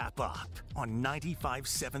Warriors Wrap Up on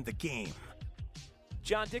 95.7 The Game.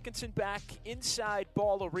 John Dickinson back inside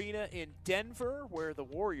Ball Arena in Denver, where the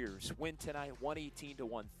Warriors win tonight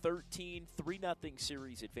 118-113. 3-0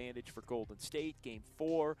 series advantage for Golden State. Game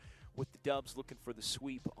 4 with the Dubs looking for the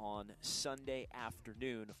sweep on Sunday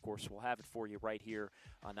afternoon. Of course, we'll have it for you right here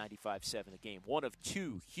on 95.7 The Game. One of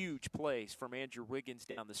 2 huge plays from Andrew Wiggins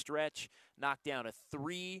down the stretch. Knocked down a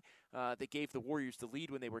 3 that gave the Warriors the lead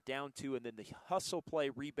when they were down 2, and then the hustle play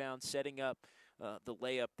rebound setting up the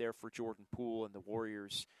layup there for Jordan Poole, and the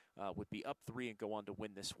Warriors would be up 3 and go on to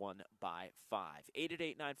win this one by 5.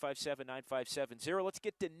 888-957-9570. Let's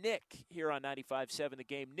get to Nick here on 95.7 The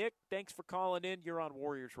Game. Nick, thanks for calling in. You're on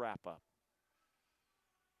Warriors Wrap Up.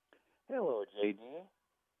 Hello, JD.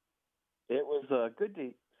 It was good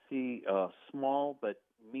to see small but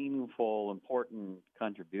meaningful, important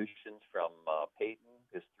contributions from Peyton,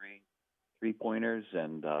 his three-pointers,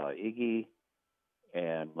 and Iggy.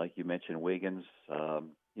 And like you mentioned, Wiggins,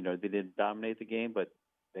 they didn't dominate the game, but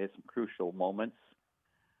they had some crucial moments.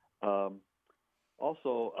 But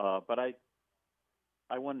I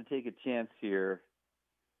want to take a chance here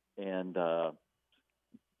and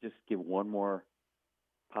just give one more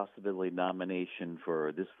possibility nomination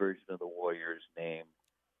for this version of the Warriors name.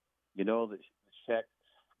 You know the Shaq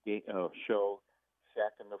show,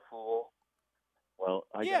 Shaq and the Fool? Well,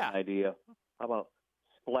 I got an idea. How about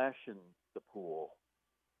Splashing the Pool?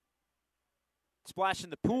 Splashing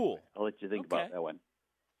the Pool. I'll let you think about that one.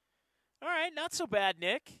 All right, not so bad,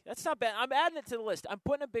 Nick. That's not bad. I'm adding it to the list. I'm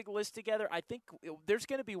putting a big list together. I think there's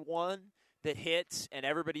going to be one that hits, and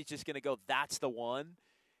everybody's just going to go, that's the one.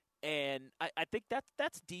 And I think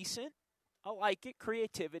that's decent. I like it.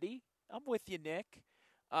 Creativity. I'm with you, Nick.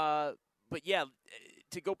 But, yeah,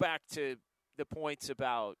 to go back to the points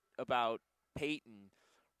about Peyton,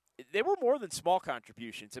 they were more than small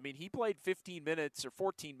contributions. I mean, he played 15 minutes or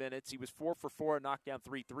 14 minutes. He was 4 for 4 and knocked down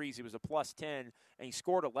 3 threes. He was a plus 10, and he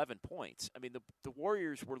scored 11 points. I mean, the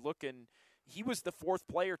Warriors were looking – he was the 4th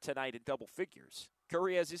player tonight in double figures.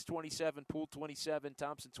 Curry has his 27, Poole 27,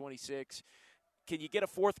 Thompson 26. Can you get a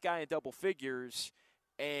 4th guy in double figures?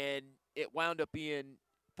 And it wound up being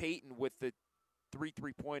Peyton with the 3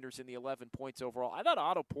 3-pointers and the 11 points overall. I thought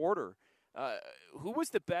Otto Porter Who was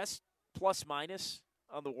the best plus-minus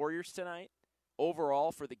on the Warriors tonight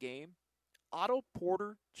overall for the game? Otto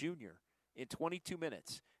Porter Jr. in 22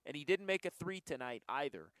 minutes. And he didn't make a three tonight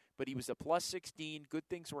either. But he was a plus 16. Good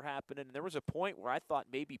things were happening. And there was a point where I thought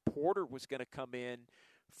maybe Porter was going to come in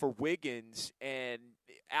for Wiggins, and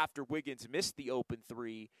after Wiggins missed the open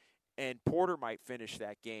three, and Porter might finish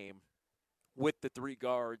that game with the three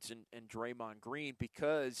guards and Draymond Green,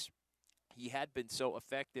 because he had been so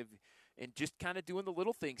effective in just kind of doing the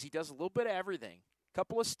little things. He does a little bit of everything.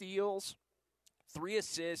 Couple of steals, 3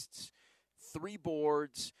 assists, 3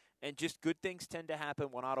 boards, and just good things tend to happen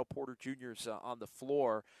when Otto Porter Jr. is on the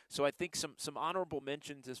floor. So I think some honorable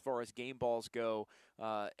mentions as far as game balls go.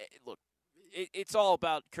 Look, it's all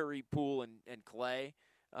about Curry, Poole, and Clay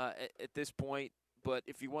at this point. But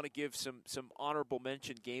if you want to give some honorable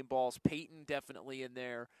mention game balls, Payton definitely in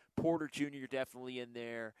there, Porter Jr. definitely in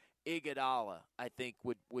there, Iguodala I think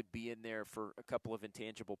would be in there for a couple of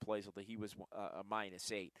intangible plays, although he was a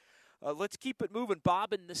 -8. Let's keep it moving.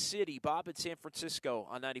 Bob in the city, Bob in San Francisco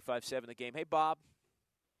on 95.7 The Game. Hey, Bob.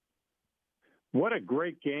 What a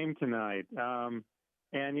great game tonight.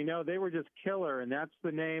 And, you know, they were just killer, and that's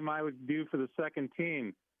the name I would do for the second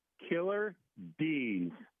team. Killer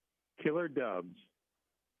D's. Killer Dubs.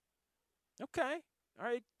 Okay.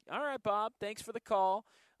 All right, Bob. Thanks for the call.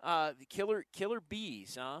 Killer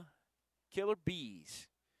Bees, huh? Killer Bees.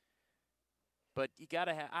 But you got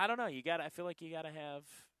to have – I don't know. I feel like you got to have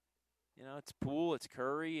 – you know, it's Poole, it's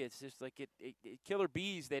Curry. It's just like Killer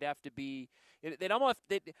Bees. They'd have to be.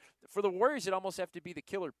 For the Warriors, it almost have to be the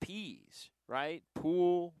Killer Peas, right?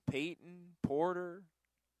 Poole, Payton, Porter.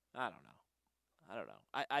 I don't know.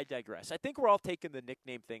 I digress. I think we're all taking the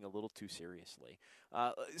nickname thing a little too seriously.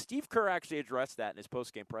 Steve Kerr actually addressed that in his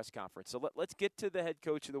postgame press conference. So let's get to the head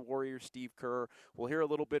coach of the Warriors, Steve Kerr. We'll hear a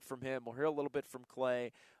little bit from him. We'll hear a little bit from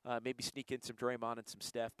Clay. Maybe sneak in some Draymond and some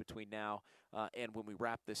Steph between now and when we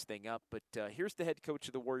wrap this thing up. But here's the head coach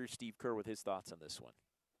of the Warriors, Steve Kerr, with his thoughts on this one.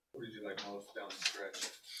 What did you like most down the stretch?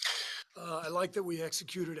 I like that we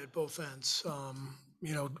executed at both ends.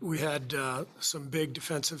 You know, we had some big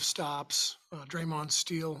defensive stops. Draymond's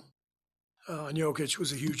steal on Jokic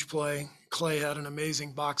was a huge play. Clay had an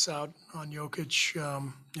amazing box out on Jokic,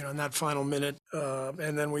 you know, in that final minute.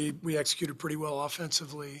 And then we executed pretty well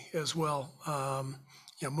offensively as well.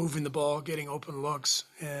 You know, moving the ball, getting open looks.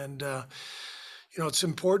 And, you know, it's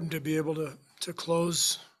important to be able to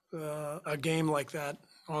close a game like that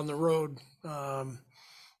on the road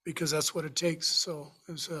because that's what it takes. So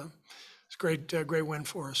it's a great win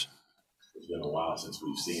for us. It's been a while since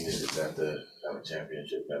we've seen it. Is that the kind of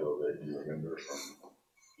championship medal that you remember from,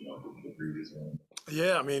 you know, the previous one?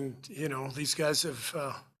 Yeah, I mean, you know, these guys have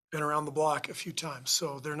been around the block a few times,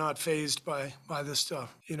 so they're not fazed by this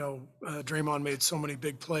stuff. You know, Draymond made so many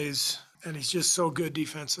big plays, and he's just so good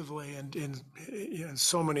defensively and in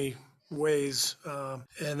so many ways.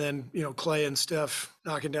 And then, you know, Clay and Steph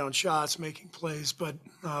knocking down shots, making plays. But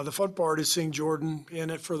the fun part is seeing Jordan in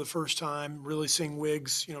it for the first time, really seeing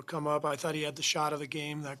Wiggs, you know, come up. I thought he had the shot of the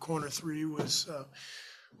game. That corner three was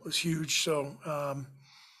huge. So,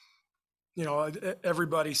 you know,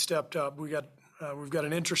 everybody stepped up. We've got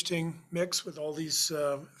an interesting mix with all these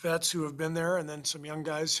vets who have been there, and then some young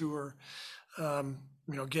guys who are,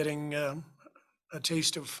 you know, getting a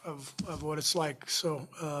taste of what it's like. So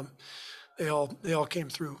they all came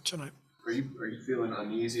through tonight. Are you feeling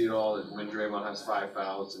uneasy at all that when Draymond has 5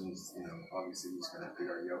 fouls and he's, you know, obviously he's going to have to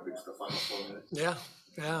guard Jokic the final 4 minutes?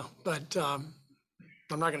 Yeah, but I'm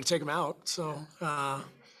not going to take him out. So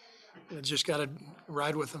just got to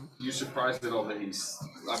ride with him. You surprised at all that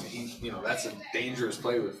you know, that's a dangerous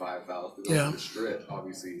play with 5 fouls to go to the strip.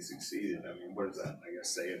 Obviously he succeeded. I mean, what does that, I guess,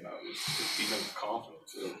 say about his defensive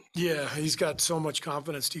confidence? Too? Yeah, he's got so much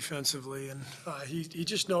confidence defensively, and he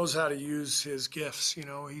just knows how to use his gifts. You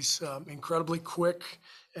know, he's incredibly quick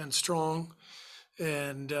and strong,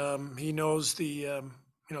 and he knows the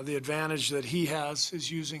you know, the advantage that he has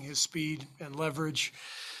is using his speed and leverage.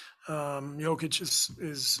 Jokic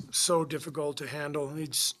is so difficult to handle. He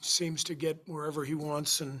seems to get wherever he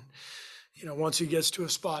wants, and you know, once he gets to a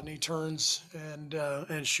spot and he turns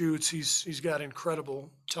and shoots, he's got incredible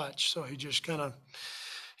touch. So he just kind of,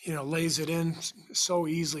 you know, lays it in so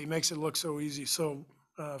easily, makes it look so easy. So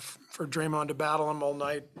for Draymond to battle him all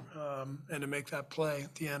night and to make that play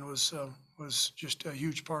at the end was just a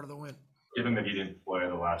huge part of the win. Given that he didn't play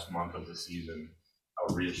the last month of the season,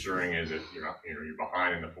 how reassuring is it, you're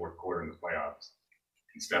behind in the fourth quarter in the playoffs,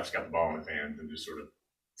 and Steph's got the ball in his hands, and just sort of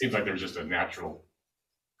seems like there's just a natural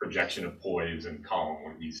projection of poise and calm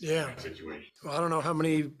when he's in that situation. Well, I don't know how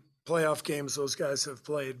many playoff games those guys have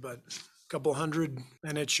played, but couple hundred,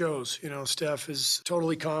 and it shows. Steph is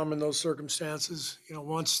totally calm in those circumstances.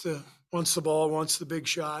 Wants the ball, wants the big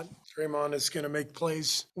shot. Draymond is going to make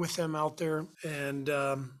plays with them out there, and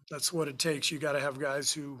that's what it takes. You got to have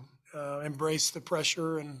guys who embrace the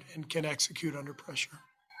pressure and can execute under pressure.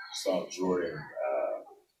 Saw Jordan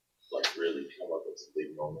really come up with some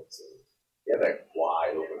big moments, and he had that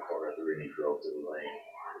wide open corner three, and he drove to the lane.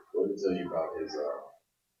 What did it tell you about his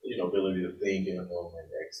ability to think in a moment,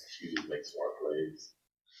 execute, make smart plays?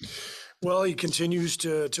 Well, he continues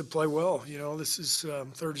to play well. This is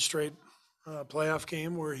third straight playoff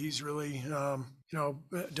game where he's really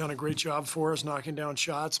done a great job for us, knocking down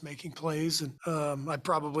shots, making plays. And I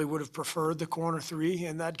probably would have preferred the corner three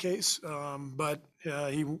in that case, but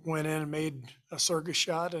he went in and made a circus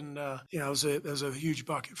shot, and it was a huge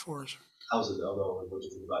bucket for us. How's it though? What do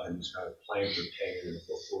you think about him just kind of playing for Payne in the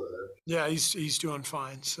fourth quarter there? Yeah, he's doing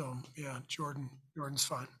fine. So yeah, Jordan's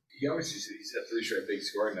fine. He obviously he's had 3 straight big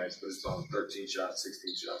scoring nights, but it's on 13 shots,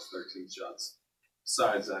 16 shots, 13 shots.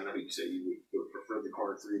 Besides, I know you say you would prefer the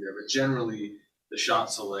corner three there, but generally the shot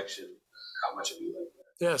selection, how much have you liked that?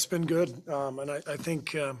 Yeah, it's been good. And I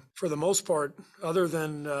think for the most part, other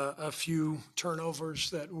than a few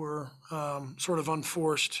turnovers that were sort of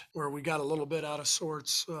unforced, where we got a little bit out of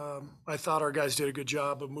sorts, I thought our guys did a good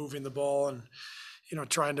job of moving the ball and,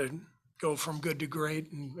 trying to go from good to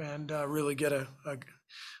great and really get a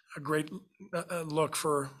great look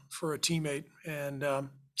for a teammate. And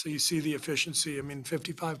so you see the efficiency.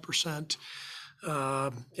 55%,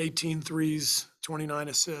 18 threes, 29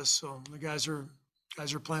 assists. So the guys are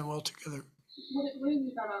playing well together. What have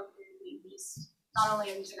you thought of Gary, just not only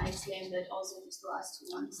in tonight's game, but also just the last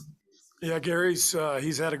 2 months? Yeah, Gary's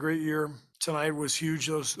he's had a great year. Tonight was huge.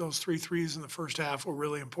 Those 3 threes in the first half were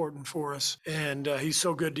really important for us, and he's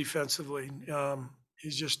so good defensively.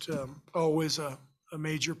 He's just always a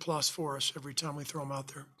major plus for us every time we throw him out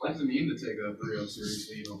there. What does it mean to take a 3-0 series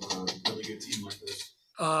lead over a really good team like this?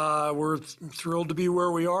 We're thrilled to be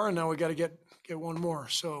where we are, and now we got to get one more.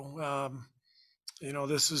 So.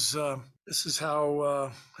 This is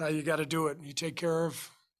how you got to do it. You take care of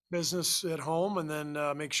business at home, and then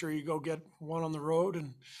make sure you go get one on the road,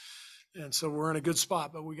 and so we're in a good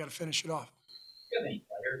spot. But we got to finish it off. Do you have any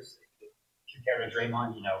players compared to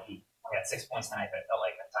Draymond? He only had 6 points tonight, but it felt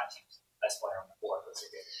like at times he was the best player on the floor.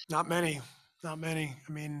 Not many.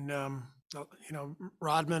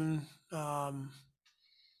 Rodman,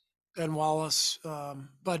 Ben Wallace,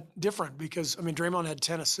 but different because Draymond had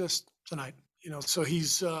 10 assists tonight. So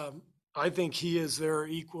he's, I think he is their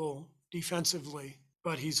equal defensively,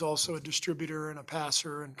 but he's also a distributor and a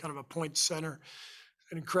passer and kind of a point center,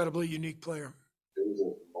 an incredibly unique player. There was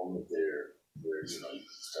a moment there where, you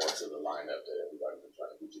point to the lineup that everybody's been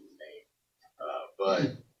trying to get you his name.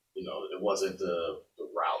 But, it wasn't the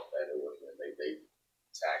route that it was. They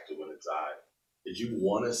attacked it when it's odd. Did you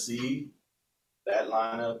want to see that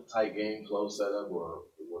lineup, tight game, close setup, or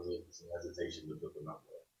was it some hesitation to put them up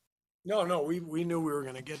there? No, we knew we were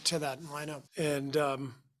going to get to that lineup, and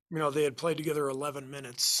they had played together 11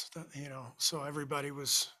 minutes, so everybody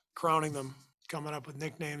was crowning them, coming up with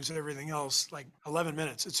nicknames and everything else. Like 11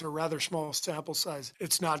 minutes, it's a rather small sample size.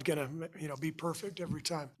 It's not going to be perfect every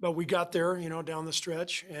time, but we got there, down the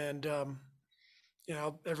stretch, and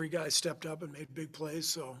every guy stepped up and made big plays.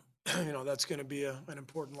 So that's going to be an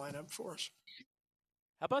important lineup for us.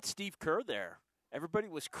 How about Steve Kerr there? Everybody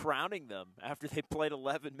was crowning them after they played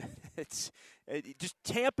 11 minutes. Just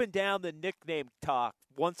tamping down the nickname talk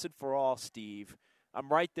once and for all, Steve. I'm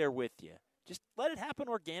right there with you. Just let it happen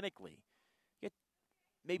organically. Get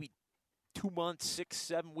maybe 2 months, 6,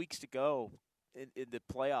 7 weeks to go in the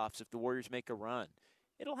playoffs if the Warriors make a run.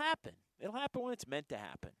 It'll happen. It'll happen when it's meant to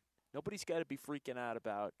happen. Nobody's got to be freaking out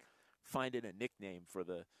about finding a nickname for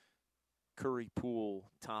the Curry,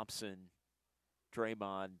 Poole, Thompson,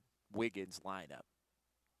 Draymond, Wiggins lineup.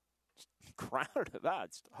 Crowded about.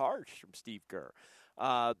 It's harsh from Steve Kerr.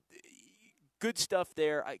 Good stuff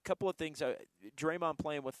there. A couple of things. Draymond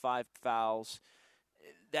playing with 5 fouls.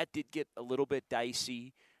 That did get a little bit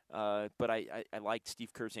dicey, but I liked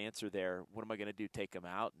Steve Kerr's answer there. What am I going to do, take him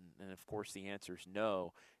out? And, of course, the answer is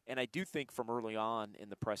no. And I do think from early on in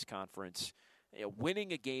the press conference,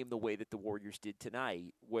 winning a game the way that the Warriors did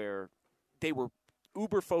tonight, where they were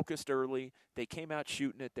uber focused early. They came out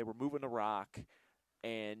shooting it. They were moving the rock.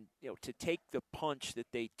 And, to take the punch that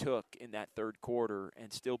they took in that third quarter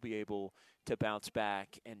and still be able to bounce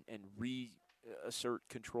back and reassert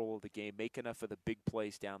control of the game, make enough of the big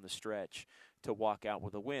plays down the stretch to walk out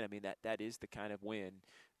with a win. That is the kind of win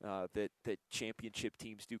that championship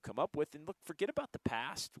teams do come up with. And look, forget about the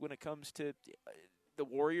past when it comes to the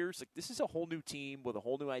Warriors, like this is a whole new team with a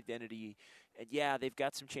whole new identity. And, yeah, they've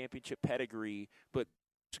got some championship pedigree, but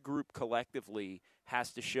this group collectively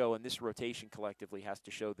has to show, and this rotation collectively has to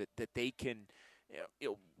show that they can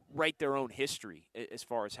write their own history as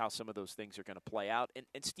far as how some of those things are going to play out. And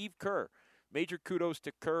Steve Kerr, major kudos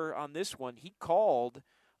to Kerr on this one. He called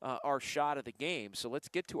our shot of the game. So let's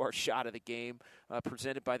get to our shot of the game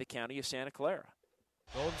presented by the County of Santa Clara.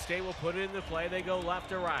 Golden State will put it into play. They go left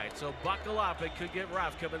to right. So buckle up. It could get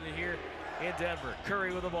rough coming in here in Denver.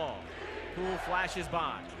 Curry with the ball. Poole flashes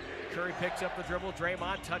by. Curry picks up the dribble.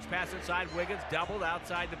 Draymond, touch pass inside. Wiggins doubled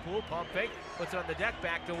outside the Poole. Pump fake. Puts it on the deck.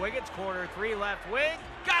 Back to Wiggins. Corner three, left wing.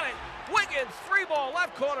 Got it! Wiggins, free ball,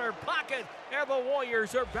 left corner, pocket. And the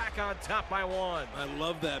Warriors are back on top by one. I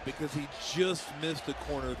love that because he just missed the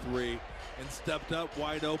corner three and stepped up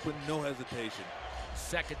wide open, no hesitation.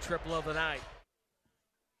 Second triple of the night.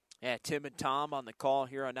 Yeah, Tim and Tom on the call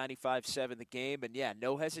here on 95.7 The Game. And, yeah,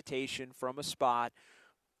 no hesitation from a spot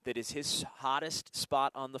that is his hottest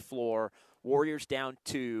spot on the floor. Warriors down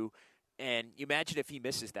 2. And you imagine if he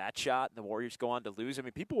misses that shot and the Warriors go on to lose. I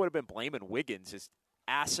mean, people would have been blaming Wiggins, as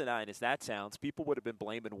asinine as that sounds. People would have been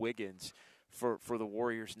blaming Wiggins for the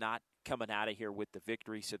Warriors not coming out of here with the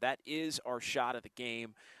victory. So that is our shot of the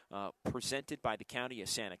game presented by the County of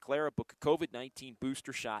Santa Clara. Book a COVID-19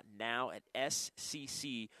 booster shot now at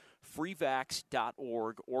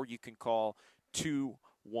sccfreevax.org, or you can call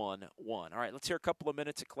 211. All right, let's hear a couple of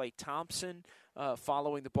minutes of Klay Thompson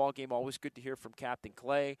following the ball game. Always good to hear from Captain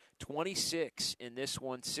Klay. 26 in this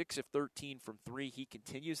one, 6 of 13 from 3. He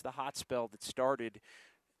continues the hot spell that started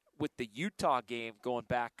with the Utah game going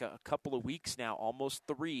back a couple of weeks now, almost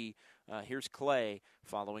 3. Here's Klay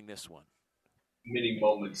following this one. Many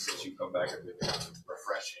moments since you come back have been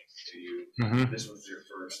refreshing to you. Mm-hmm. This was your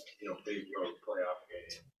first, big road playoff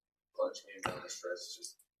game, clutch game down the stretch.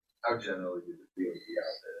 Just how generally did it feel to be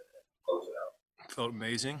out there and close it out? Felt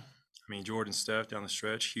amazing. I mean, Jordan, Steph down the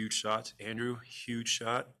stretch, huge shots. Andrew, huge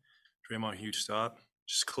shot. Draymond, huge stop.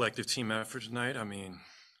 Just collective team effort tonight. I mean,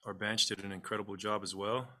 our bench did an incredible job as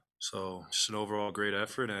well. So just an overall great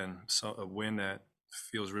effort and a win that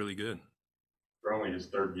feels really good. For only his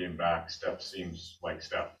third game back, Steph seems like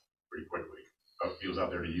Steph pretty quickly. How it feels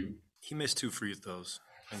out there to you? He missed 2 free throws,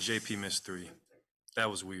 and JP missed 3.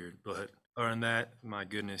 That was weird, but other than that, my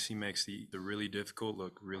goodness, he makes the really difficult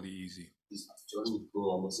look really easy. Jordan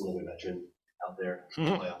Poole almost another veteran out there,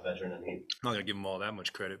 playoff veteran. I mean, I'm not gonna give him all that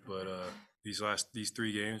much credit, but these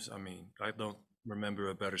 3 games, I mean, I don't remember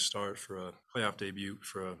a better start for a playoff debut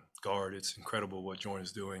for a guard. It's incredible what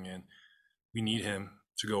Jordan's doing, and we need him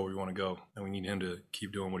to go where we want to go, and we need him to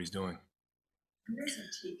keep doing what he's doing. You guys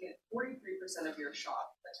have taken 43% of your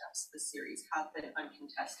shot attempts this series have been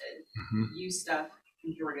uncontested. Mm-hmm. You, Steph,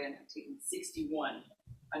 and Jordan have taken 61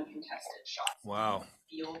 uncontested shots. Wow.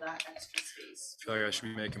 Do you feel that extra space? I feel like I should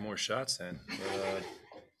be making more shots then.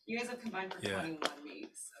 You guys have combined for 21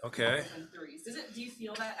 makes. Okay. And threes. Do you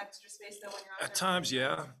feel that extra space though when you're out At times,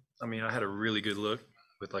 yeah. I mean, I had a really good look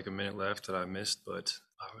with like a minute left that I missed, but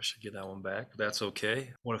I wish I'd get that one back. But that's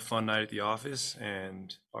okay. What a fun night at the office,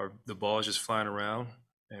 and the ball is just flying around,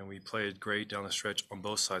 and we played great down the stretch on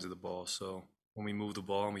both sides of the ball. So when we move the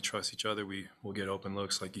ball and we trust each other, we'll get open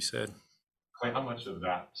looks, like you said. Klay, how much of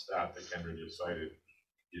that stat that Kendra just cited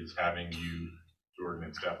is having you, Jordan,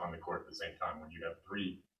 and Steph on the court at the same time? When you have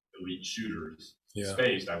 3 elite shooters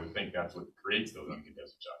spaced, I would think that's what creates those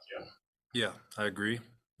uncontested shots, Yeah, I agree.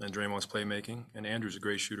 And Draymond's playmaking, and Andrew's a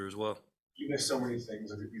great shooter as well. you missed so many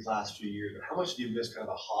things over these last few years. How much do you miss kind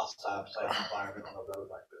of a hostile type environment on a road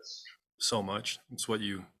like this? So much. It's what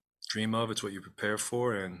you dream of. It's what you prepare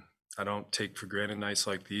for. And I don't take for granted nights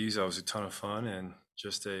like these. That was a ton of fun and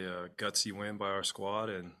just a gutsy win by our squad.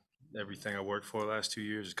 And everything I worked for the last 2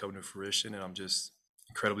 years is coming to fruition. And I'm just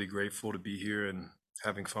incredibly grateful to be here and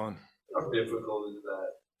having fun. How difficult is that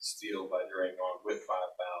steal by Draymond with 5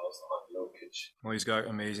 fouls on Jokic? Well, he's got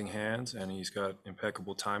amazing hands and he's got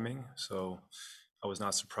impeccable timing. So I was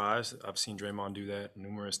not surprised. I've seen Draymond do that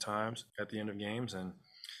numerous times at the end of games. And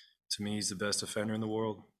to me, he's the best defender in the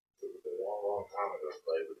world. It was a long time ago,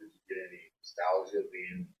 Klay, but did you get any nostalgia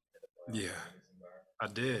being in the playoffs? Yeah, I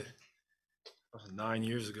did. That was 9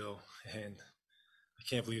 years ago, and I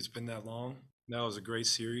can't believe it's been that long. That was a great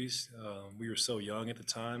series. We were so young at the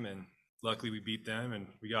time, and luckily we beat them, and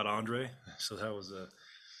we got Andre. So that was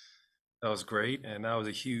great, and that was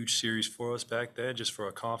a huge series for us back then, just for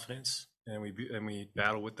our confidence. And we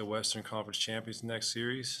battled with the Western Conference champions the next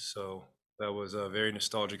series. So that was a very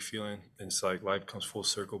nostalgic feeling. And it's like life comes full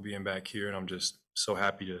circle being back here, and I'm just so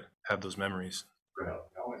happy to have those memories. I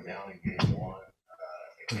went down in game 1.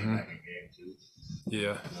 I came back in game 2.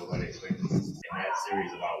 Yeah. Nobody thinks in that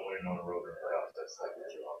series about winning on the road in playoffs. That's like a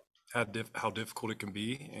job. How difficult it can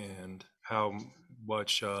be and how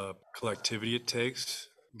much collectivity it takes.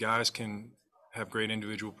 Guys can have great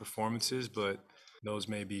individual performances, but those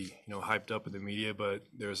may be hyped up in the media. But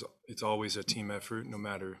it's always a team effort, no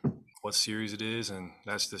matter what series it is, and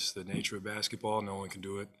that's just the nature of basketball. No one can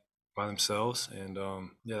do it by themselves, and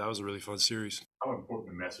that was a really fun series. How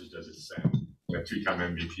important a message does it send when a two-time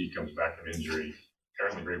MVP comes back from injury,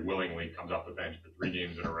 apparently very willingly comes off the bench for 3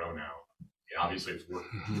 games in a row now? And obviously, it's worked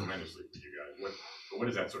tremendously for you guys. What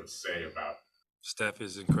does that sort of say about? Steph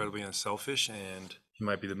is incredibly unselfish, and he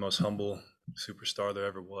might be the most humble superstar there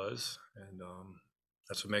ever was, and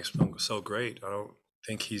that's what makes him so great. I don't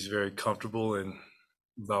think he's very comfortable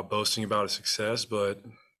about boasting about his success, but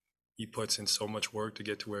he puts in so much work to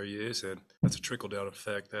get to where he is, and that's a trickle-down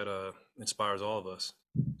effect that inspires all of us.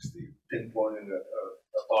 Steve pinpointed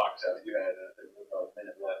a box out you had about a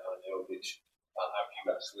minute left on Jokic after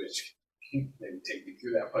you got switched. Can you maybe take me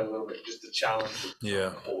through that play a little bit, just the challenge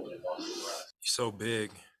of holding him off the glass? He's so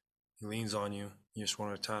big. He leans on you. You just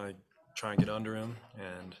want to try and get under him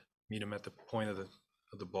and meet him at the point of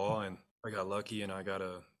the ball. And I got lucky, and I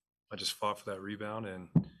just fought for that rebound. And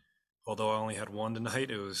although I only had one tonight,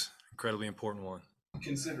 it was an incredibly important one.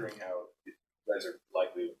 Considering how you guys are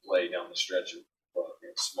likely to play down the stretch of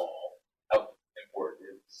small, how important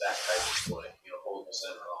is that type of play? Holding the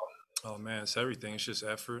center off. Oh man, it's everything. It's just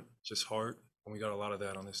effort, just heart, and we got a lot of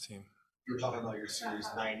that on this team. You were talking about your series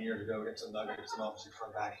 9 years ago against the Nuggets, and obviously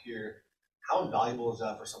from back here. How valuable is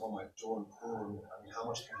that for someone like Jordan Poole? I mean, how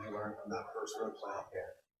much can you learn from that first road playoff game?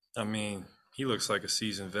 I mean, he looks like a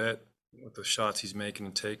seasoned vet with the shots he's making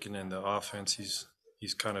and taking, and the offense.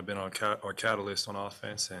 He's kind of been our catalyst on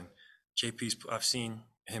offense. And I've seen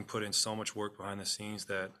him put in so much work behind the scenes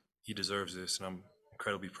that he deserves this, and I'm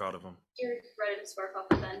incredibly proud of him. You're ready to spark off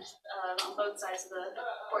the bench on both sides of the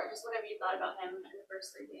court. Just whatever you thought about him in the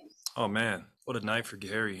first 3 games. Oh man, what a night for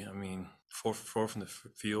Gary. I mean, 4 for 4 from the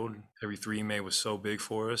field. Every 3 he made was so big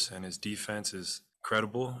for us, and his defense is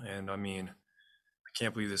incredible. And I mean, I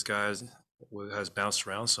can't believe this guy has bounced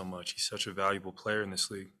around so much. He's such a valuable player in this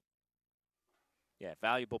league. Yeah,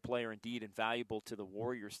 valuable player indeed, and valuable to the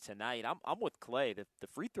Warriors tonight. I'm with Clay. The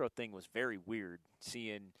free throw thing was very weird,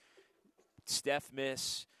 seeing Steph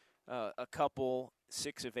miss a couple,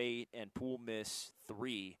 6 of 8, and Poole miss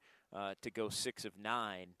 3 to go 6 of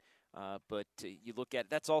 9. But you look at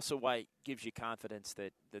that's also why it gives you confidence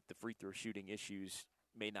that the free throw shooting issues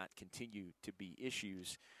may not continue to be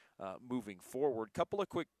issues moving forward. Couple of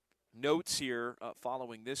quick notes here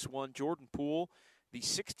following this one. Jordan Poole, the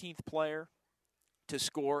 16th player to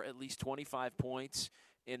score at least 25 points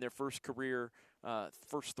in their first 3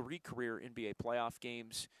 career NBA playoff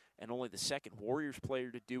games, and only the second Warriors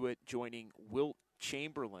player to do it, joining Wilt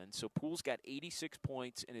Chamberlain. So Poole's got 86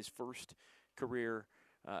 points in his first 3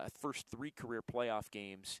 career playoff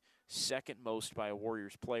games, second most by a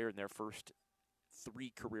Warriors player in their first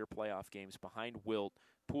 3 career playoff games behind Wilt.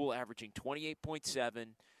 Poole averaging 28.7.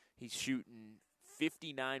 He's shooting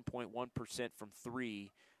 59.1% from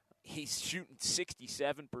 3. He's shooting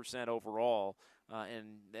 67% overall,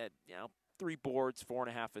 and that 3 boards,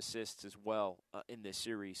 4.5 assists as well in this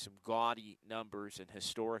series. Some gaudy numbers and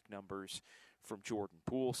historic numbers from Jordan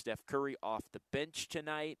Poole. Steph Curry off the bench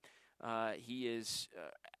tonight. He is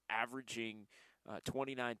averaging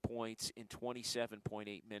 29 points in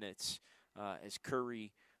 27.8 minutes as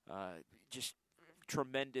Curry just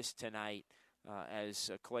tremendous tonight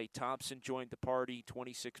as Klay Thompson joined the party,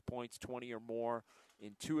 26 points, 20 or more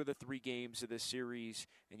in 2 of the 3 games of this series.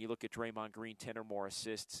 And you look at Draymond Green, 10 or more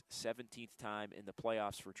assists, 17th time in the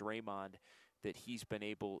playoffs for Draymond that he's been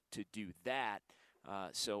able to do that.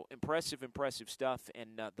 So impressive stuff.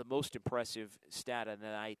 And the most impressive stat of the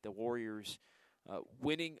night, the Warriors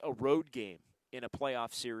winning a road game in a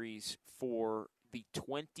playoff series for the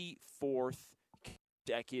 24th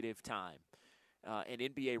consecutive time. An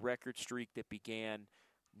NBA record streak that began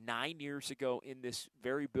 9 years ago in this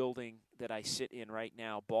very building that I sit in right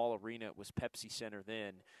now, Ball Arena. It was Pepsi Center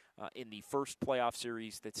then. In the first playoff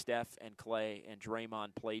series that Steph and Klay and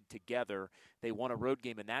Draymond played together, they won a road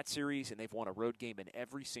game in that series, and they've won a road game in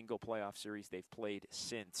every single playoff series they've played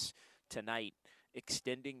since. Tonight,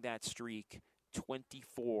 extending that streak,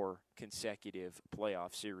 24 consecutive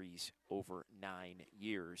playoff series over 9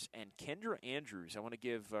 years. And Kendra Andrews, I want to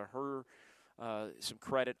give her some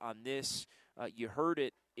credit on this. You heard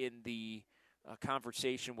it in the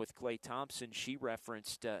conversation with Klay Thompson. She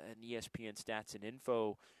referenced an ESPN Stats and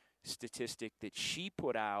Info statistic that she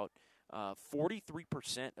put out.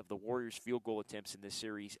 43% of the Warriors' field goal attempts in this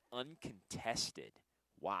series uncontested.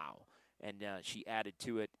 Wow. and she added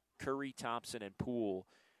to it, Curry, Thompson, and Poole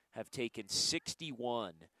have taken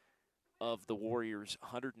 61 of the Warriors'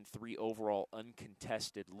 103 overall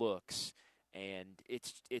uncontested looks. And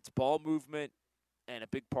it's ball movement, and a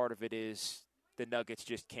big part of it is the Nuggets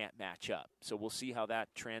just can't match up. So we'll see how that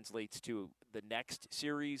translates to the next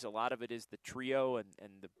series. A lot of it is the trio and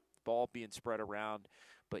the ball being spread around,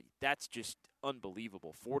 but that's just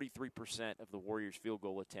unbelievable. 43% of the Warriors' field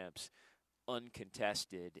goal attempts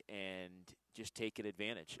uncontested, and just taking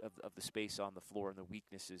advantage of the space on the floor and the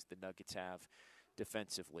weaknesses the Nuggets have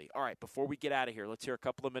defensively. All right, before we get out of here, let's hear a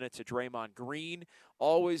couple of minutes of Draymond Green.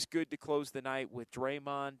 Always good to close the night with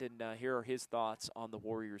Draymond, and here are his thoughts on the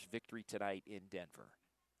Warriors' victory tonight in Denver.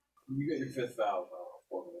 You get your fifth foul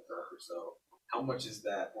 4 minutes left or so. How much is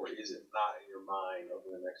that, or is it not in your mind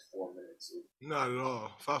over the next 4 minutes? Not at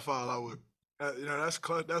all. If I foul, I would.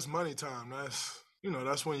 That's money time.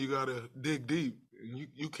 That's when you gotta dig deep.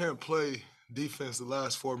 You can't play defense the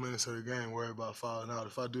last 4 minutes of the game, worry about fouling out.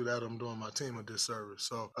 If I do that, I'm doing my team a disservice.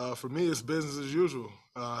 So for me, it's business as usual.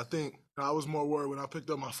 I think I was more worried when I picked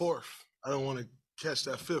up my fourth. I don't want to catch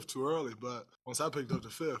that fifth too early, but once I picked up the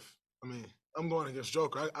fifth, I'm going against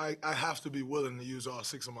Joker. I have to be willing to use all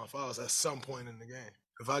 6 of my fouls at some point in the game.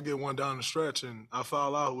 If I get one down the stretch and I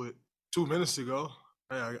foul out with 2 minutes to go,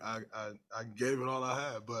 I gave it all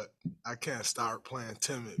I had, but I can't start playing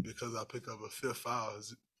timid because I pick up a fifth foul.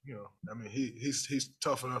 He's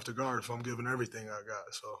tough enough to guard if I'm giving everything I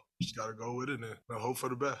got. So just got to go with it and hope for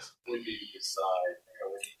the best. When do you decide,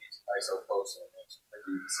 when you get so close when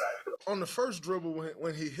do you decide? On the first dribble,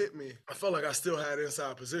 when he hit me, I felt like I still had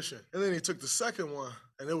inside position. And then he took the second one,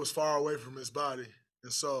 and it was far away from his body.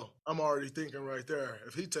 And so I'm already thinking right there,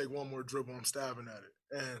 if he take one more dribble, I'm stabbing at it.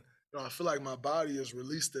 And I feel like my body is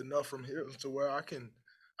released enough from here to where I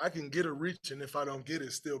can get a reach, and if I don't get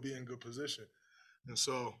it, still be in good position. And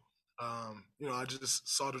so, I just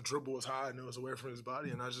saw the dribble was high and it was away from his body,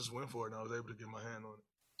 and I just went for it, and I was able to get my hand on it.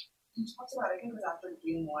 You talked about, I think it was after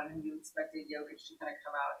game 1, and you expected Jokic to kind of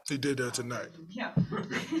come out. He did that tonight. Yeah.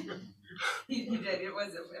 he did. It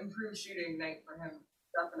was an improved shooting night for him,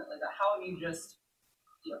 definitely. But how have you just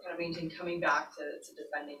kind of maintained coming back to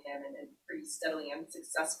defending him and pretty steadily and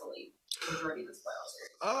successfully majority of this playoff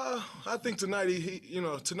series? I think tonight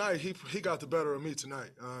he got the better of me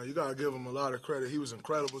tonight. You gotta give him a lot of credit. He was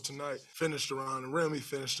incredible tonight. Finished around the rim. He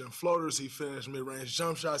finished in floaters. He finished mid-range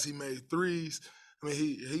jump shots. He made threes.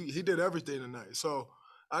 He did everything tonight. So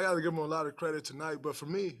I gotta give him a lot of credit tonight. But for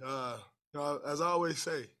me, as I always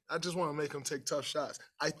say, I just want to make him take tough shots.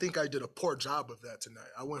 I think I did a poor job of that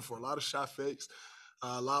tonight. I went for a lot of shot fakes.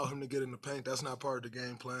 Allow him to get in the paint. That's not part of the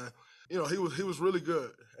game plan. He was really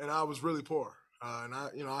good, and I was really poor. And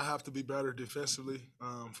I have to be better defensively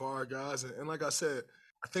for our guys. And like I said,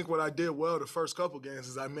 I think what I did well the first couple games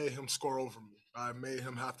is I made him score over me. I made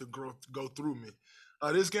him have to go through me.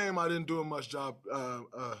 This game, I didn't do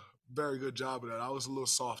a very good job of that. I was a little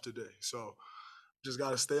soft today. So just got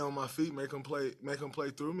to stay on my feet, make them play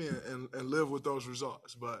through me, and live with those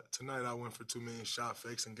results. But tonight I went for too many shot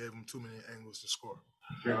fakes and gave them too many angles to score.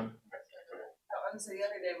 So the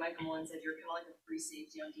other day, Michael Malone said you're kind of like a free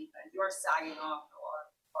safety on defense. You are sagging off a lot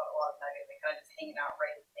of Nuggets and kind of just hanging out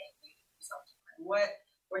right at the paint. What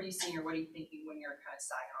are you seeing or what are you thinking when you're kind of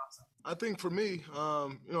sagging off something? I think for me,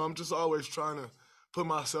 I'm just always trying to put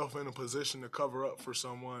myself in a position to cover up for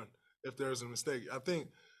someone if there's a mistake. I think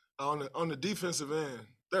on the defensive end,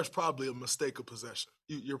 there's probably a mistake of possession.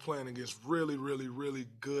 You're playing against really, really, really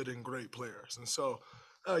good and great players. And so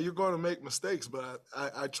you're going to make mistakes, but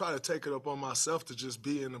I try to take it upon myself to just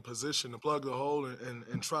be in a position to plug the hole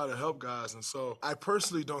and try to help guys. And so I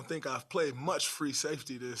personally don't think I've played much free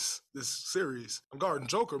safety this series. I'm guarding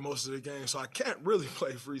Joker most of the game, so I can't really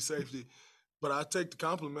play free safety. But I take the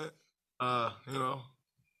compliment. A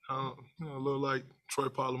little like Troy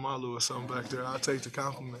Polamalu or something back there. I'll take the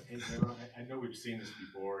compliment. I know we've seen this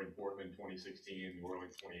before in Portland 2016, New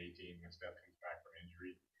Orleans 2018 when Steph comes back from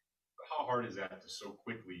injury. But how hard is that to so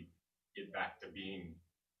quickly get back to being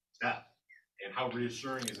Steph? And how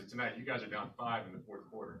reassuring is it tonight? You guys are down 5 in the fourth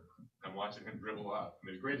quarter. I'm watching him dribble up.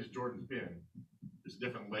 As great as Jordan's been, there's a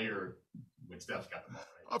different layer when Steph's got the ball.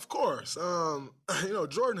 Right? Of course.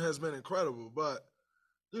 Jordan has been incredible, but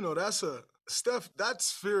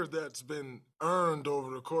that's fear that's been earned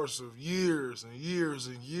over the course of years and years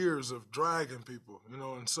and years of dragging people,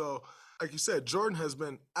 and so, like you said, Jordan has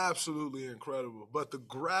been absolutely incredible, but the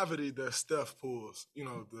gravity that Steph pulls,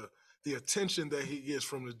 the attention that he gets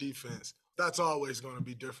from the defense, that's always going to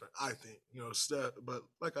be different, I think, Steph, but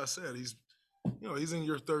like I said, he's in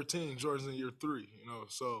year 13, Jordan's in year 3,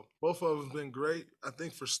 so both of them have been great. I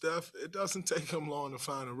think for Steph, it doesn't take him long to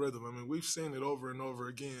find a rhythm. I mean, we've seen it over and over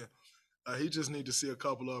again. He just need to see a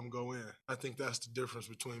couple of them go in. I think that's the difference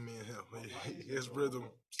between me and him. His rhythm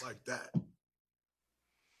is like that.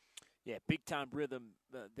 Yeah, big-time rhythm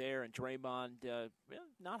there, and Draymond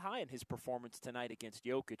not high in his performance tonight against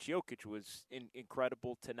Jokic. Jokic was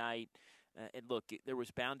incredible tonight. And look, there was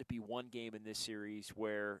bound to be one game in this series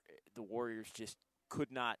where the Warriors just could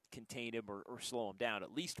not contain him or slow him down,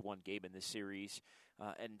 at least one game in this series.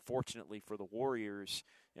 And fortunately for the Warriors,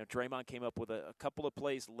 Draymond came up with a couple of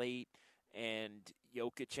plays late, and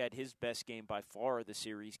Jokic had his best game by far of the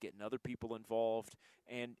series, getting other people involved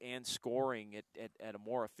and scoring at a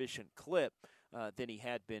more efficient clip than he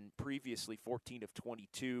had been previously, 14 of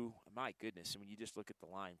 22. My goodness, I mean, you just look at the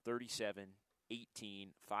line, 37,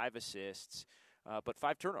 18, 5 assists, but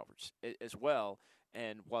 5 turnovers as well.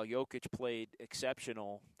 And while Jokic played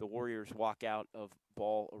exceptional, the Warriors walk out of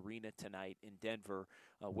Ball Arena tonight in Denver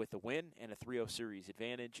with a win and a 3-0 series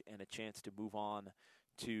advantage and a chance to move on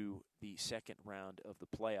to the second round of the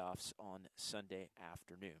playoffs on Sunday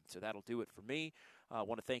afternoon. So that'll do it for me. I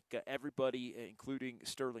want to thank everybody, including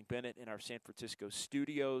Sterling Bennett in our San Francisco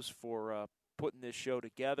studios, for putting this show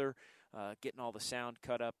together, getting all the sound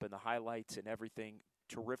cut up and the highlights and everything.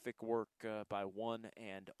 Terrific work by one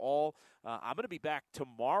and all. I'm going to be back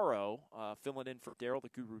tomorrow filling in for Daryl the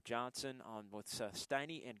Guru Johnson on with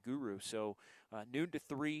Steiny and Guru. So noon to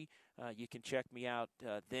 3, you can check me out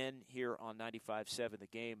then here on 95.7 The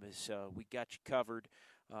Game, as we got you covered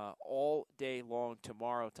all day long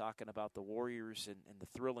tomorrow, talking about the Warriors and the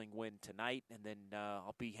thrilling win tonight. And then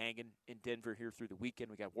I'll be hanging in Denver here through the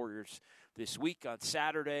weekend. We got Warriors this week on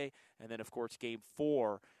Saturday, and then, of course, Game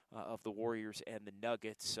 4 of the Warriors and the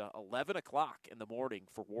Nuggets, 11 o'clock in the morning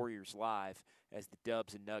for Warriors Live, as the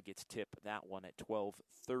Dubs and Nuggets tip that one at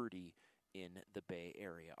 12:30 in the Bay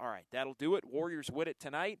Area. All right, that'll do it. Warriors win it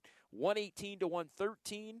tonight,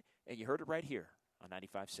 118-113, and you heard it right here on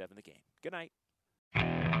 95.7 The Game. Good night.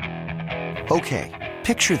 Okay,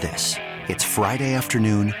 picture this. It's Friday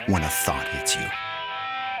afternoon when a thought hits you.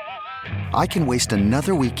 I can waste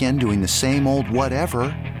another weekend doing the same old whatever,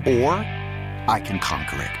 or I can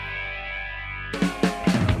conquer it.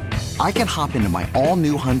 I can hop into my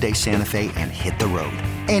all-new Hyundai Santa Fe and hit the road.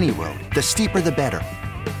 Any road. The steeper the better.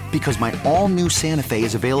 Because my all-new Santa Fe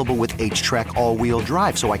is available with H-Track all-wheel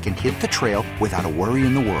drive, so I can hit the trail without a worry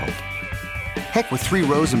in the world. Heck, with 3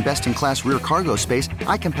 rows and best-in-class rear cargo space,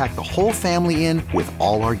 I can pack the whole family in with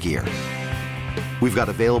all our gear. We've got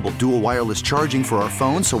available dual wireless charging for our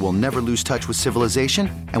phones, so we'll never lose touch with civilization,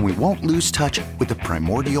 and we won't lose touch with the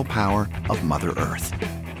primordial power of Mother Earth.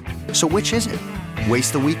 So which is it?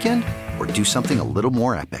 Waste the weekend or do something a little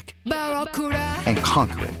more epic? And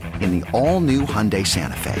conquer it in the all-new Hyundai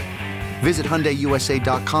Santa Fe. Visit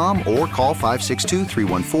HyundaiUSA.com or call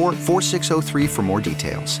 562-314-4603 for more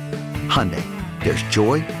details. Hyundai, there's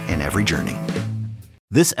joy in every journey.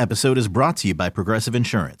 This episode is brought to you by Progressive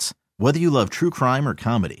Insurance. Whether you love true crime or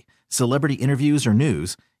comedy, celebrity interviews or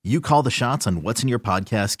news, you call the shots on what's in your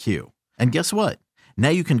podcast queue. And guess what? Now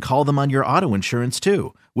you can call them on your auto insurance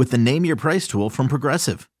too, with the Name Your Price tool from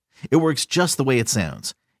Progressive. It works just the way it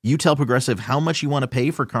sounds. You tell Progressive how much you want to pay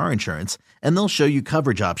for car insurance, and they'll show you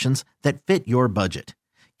coverage options that fit your budget.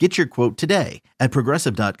 Get your quote today at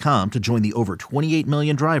Progressive.com to join the over 28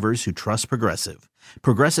 million drivers who trust Progressive.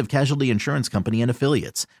 Progressive Casualty Insurance Company and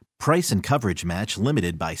Affiliates. Price and coverage match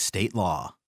limited by state law.